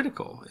Atlantic was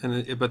critical,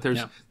 but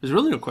there's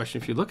really no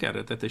question if you look at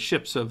it that the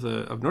ships of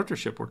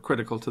Nordership were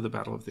critical to the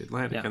Battle of the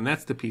Atlantic, and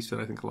that's the piece that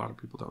I think a lot of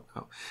people don't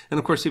know. And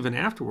of course, even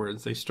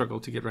afterwards, they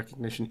struggled to get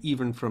recognition,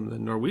 even from the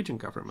Norwegian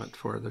government,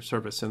 for their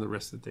service and the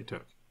risk that they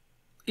took.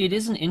 It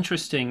isn't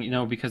interesting,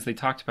 because they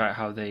talked about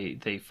how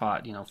they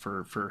fought,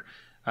 for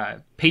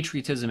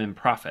patriotism and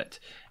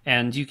profit,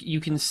 and you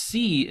can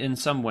see in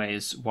some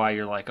ways why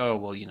you're like, oh,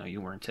 well,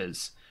 you weren't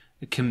as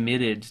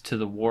committed to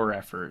the war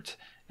effort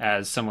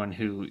as someone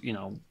who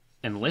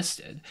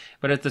enlisted.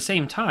 But at the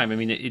same time, I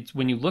mean, it's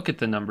when you look at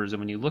the numbers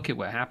and when you look at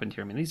what happened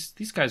here, I mean,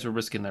 these guys were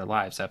risking their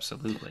lives,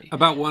 absolutely.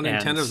 About 1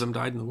 in 10 of them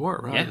died in the war,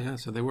 right? Yeah,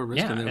 so they were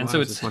risking their lives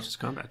as much as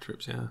combat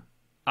troops. Yeah,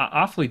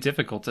 awfully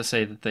difficult to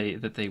say that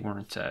they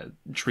weren't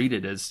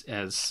treated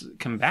as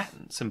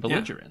combatants and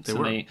belligerents.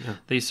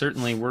 They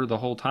certainly were the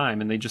whole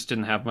time, and they just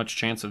didn't have much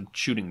chance of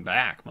shooting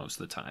back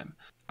most of the time.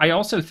 I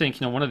also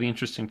think, one of the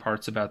interesting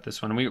parts about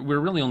this one,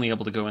 we're really only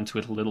able to go into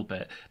it a little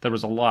bit. There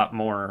was a lot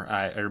more,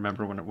 I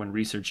remember when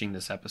researching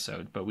this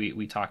episode, but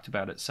we talked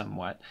about it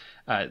somewhat.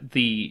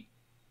 The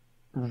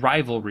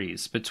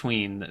rivalries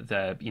between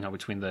the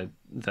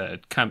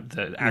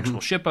actual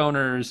ship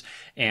owners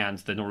and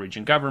the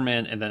Norwegian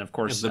government, and then of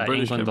course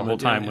England the whole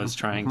time was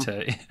trying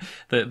to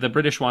the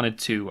British wanted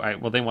to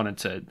they wanted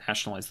to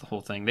nationalize the whole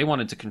thing. They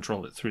wanted to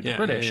control it through the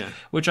British,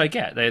 which I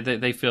get.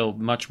 They feel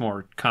much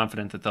more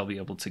confident that they'll be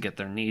able to get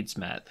their needs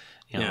met.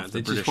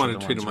 They just wanted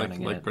to treat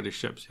them like British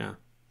ships.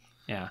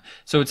 Yeah,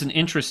 so it's an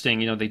interesting,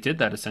 they did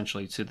that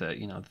essentially to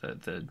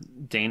the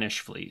Danish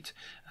fleet,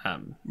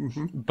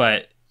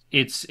 but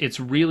it's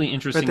really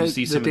interesting to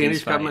see some of these Danish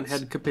fights. government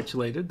had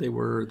capitulated. They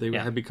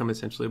had become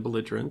essentially a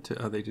belligerent.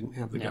 They didn't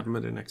have the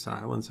government in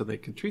exile, and so they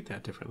could treat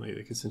that differently.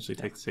 They could essentially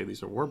say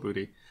these are war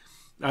booty.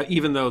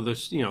 Even though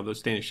those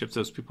Danish ships,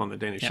 those people on the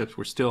Danish ships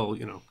were still,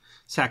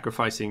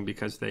 sacrificing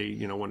because they,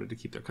 wanted to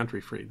keep their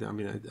country free. I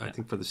mean, I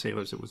think for the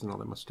sailors it wasn't all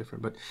that much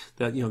different, but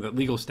that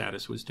legal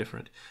status was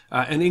different.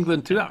 And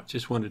England throughout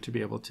just wanted to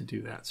be able to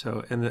do that.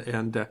 So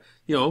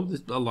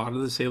a lot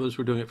of the sailors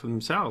were doing it for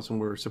themselves, and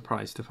were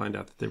surprised to find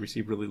out that they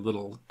received really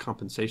little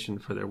compensation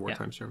for their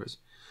wartime service.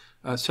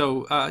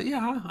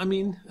 I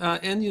mean,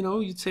 and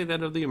you'd say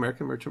that of the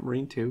American Merchant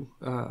Marine too.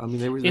 I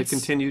mean, they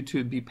continued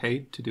to be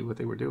paid to do what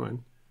they were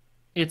doing.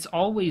 it's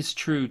always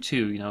true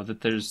too,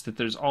 that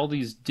there's all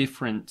these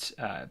different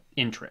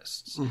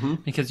interests,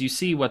 because you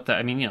see what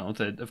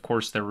of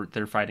course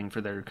they're fighting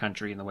for their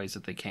country in the ways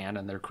that they can,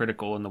 and they're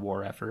critical in the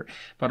war effort,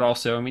 but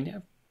also,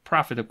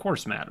 profit of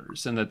course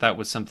matters, and that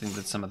was something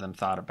that some of them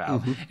thought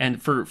about.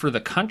 And for the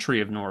country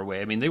of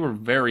Norway, they were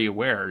very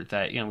aware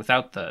that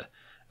without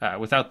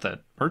the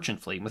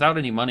merchant fleet, without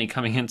any money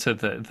coming into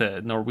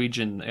the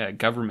Norwegian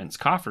government's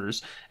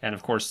coffers, and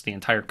of course the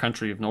entire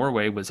country of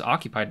Norway was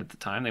occupied at the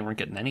time, they weren't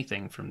getting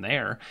anything from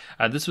there.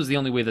 This was the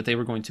only way that they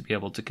were going to be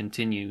able to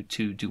continue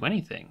to do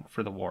anything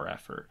for the war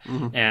effort.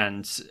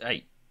 And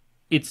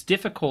it's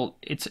difficult.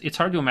 It's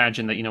hard to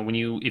imagine that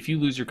if you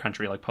lose your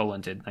country like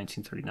Poland did in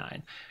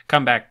 1939,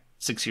 come back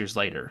 6 years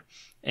later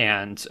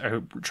and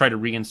try to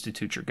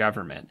reinstitute your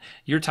government,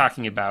 you're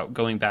talking about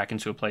going back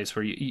into a place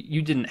where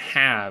you didn't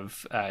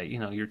have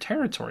your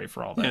territory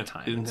for all that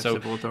time. Didn't have so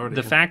civil authority,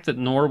 the fact that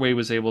Norway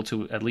was able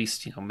to at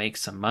least make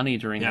some money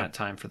during that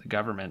time for the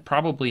government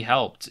probably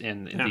helped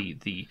in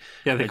the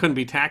they couldn't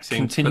be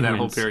taxing for that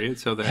whole period,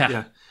 so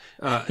that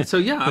at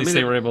least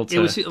they were able to. It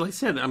was, like I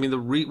said, one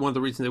of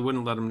the reasons they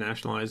wouldn't let them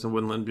nationalize and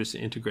wouldn't let them just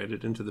integrate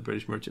it into the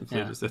British merchant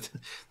fleet is that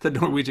the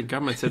Norwegian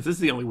government says this is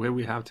the only way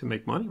we have to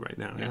make money right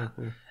now.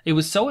 It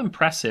was so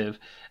impressive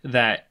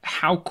that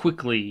how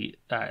quickly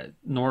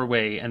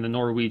Norway and the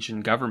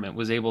Norwegian government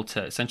was able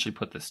to essentially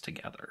put this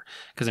together.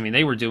 Because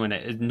they were doing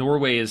it.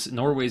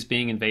 Norway's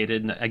being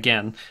invaded, and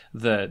again,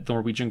 the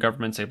Norwegian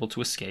government's able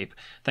to escape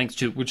thanks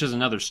to, which is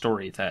another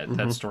story,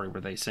 that story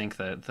where they sink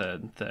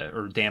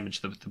or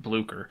damage the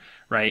Blucher,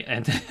 right?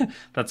 And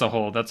that's a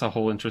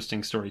whole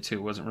interesting story too.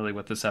 It wasn't really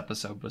what this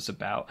episode was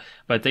about,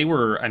 but they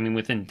were,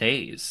 within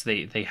days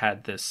they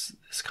had this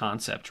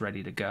concept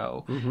ready to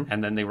go,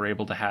 and then they were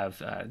able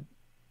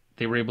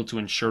to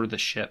insure the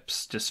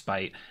ships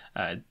despite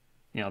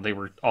they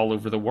were all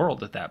over the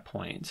world at that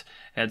point.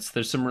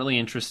 There's some really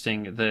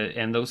interesting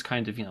and those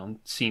kind of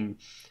seem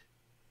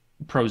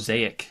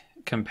prosaic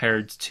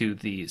compared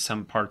to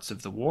some parts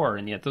of the war,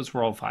 and yet those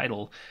were all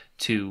vital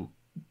to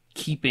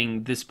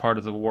keeping this part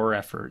of the war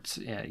effort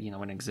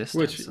in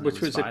existence,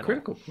 which was vital. A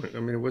critical point.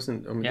 It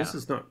wasn't. This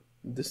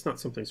is not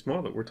something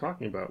small that we're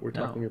talking about. We're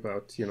talking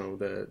about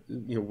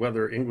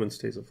whether England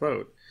stays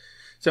afloat.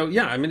 So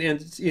and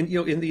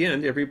in the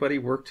end, everybody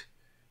worked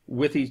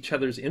with each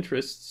other's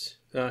interests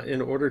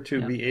in order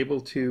to be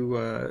able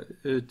to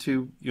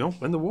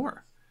win the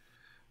war.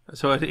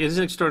 So it is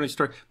an extraordinary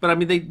story. But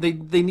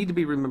they need to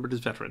be remembered as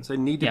veterans. They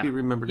need to be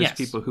remembered as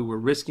people who were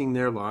risking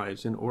their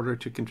lives in order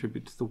to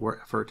contribute to the war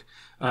effort,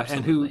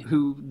 and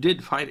who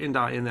did fight and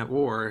die in that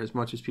war as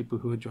much as people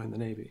who had joined the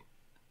Navy.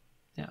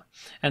 Yeah,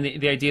 and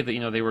the idea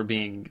that they were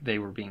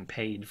being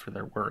paid for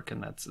their work,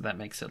 and that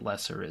makes it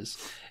lesser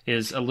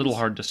is a little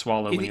hard to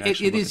swallow. When you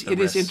actually look at the risks. It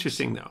is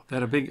interesting though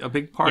that a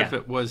big part of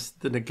it was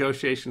the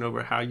negotiation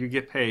over how you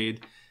get paid,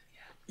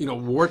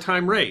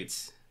 wartime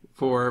rates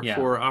for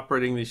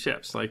operating these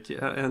ships.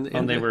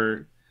 And they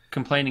were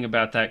complaining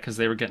about that because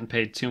they were getting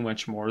paid too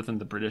much more than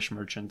the British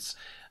merchants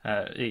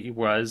it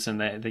was,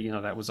 and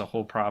that was a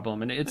whole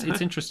problem. And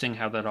it's interesting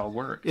how that all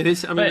worked. It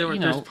is.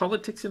 There's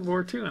politics in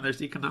war too, and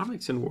there's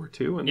economics in war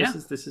too, and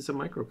this is a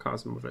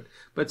microcosm of it.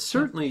 But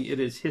certainly, it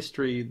is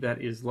history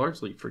that is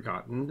largely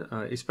forgotten,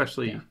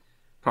 especially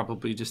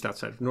probably just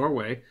outside of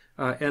Norway,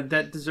 and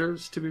that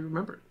deserves to be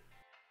remembered.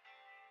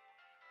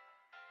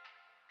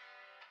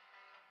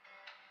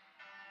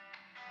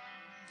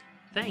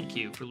 Thank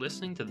you for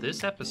listening to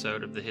this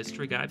episode of the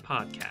History Guy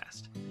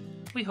podcast.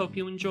 We hope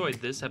you enjoyed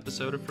this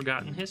episode of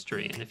Forgotten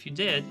History, and if you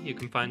did, you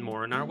can find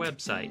more on our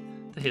website,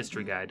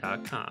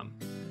 thehistoryguy.com.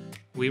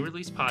 We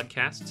release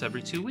podcasts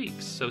every 2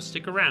 weeks, so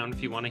stick around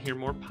if you want to hear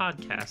more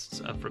podcasts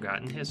of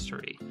Forgotten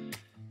History.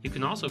 You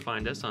can also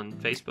find us on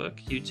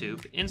Facebook,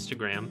 YouTube,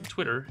 Instagram,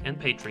 Twitter, and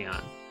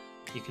Patreon.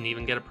 You can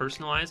even get a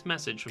personalized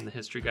message from the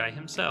History Guy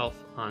himself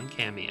on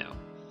Cameo.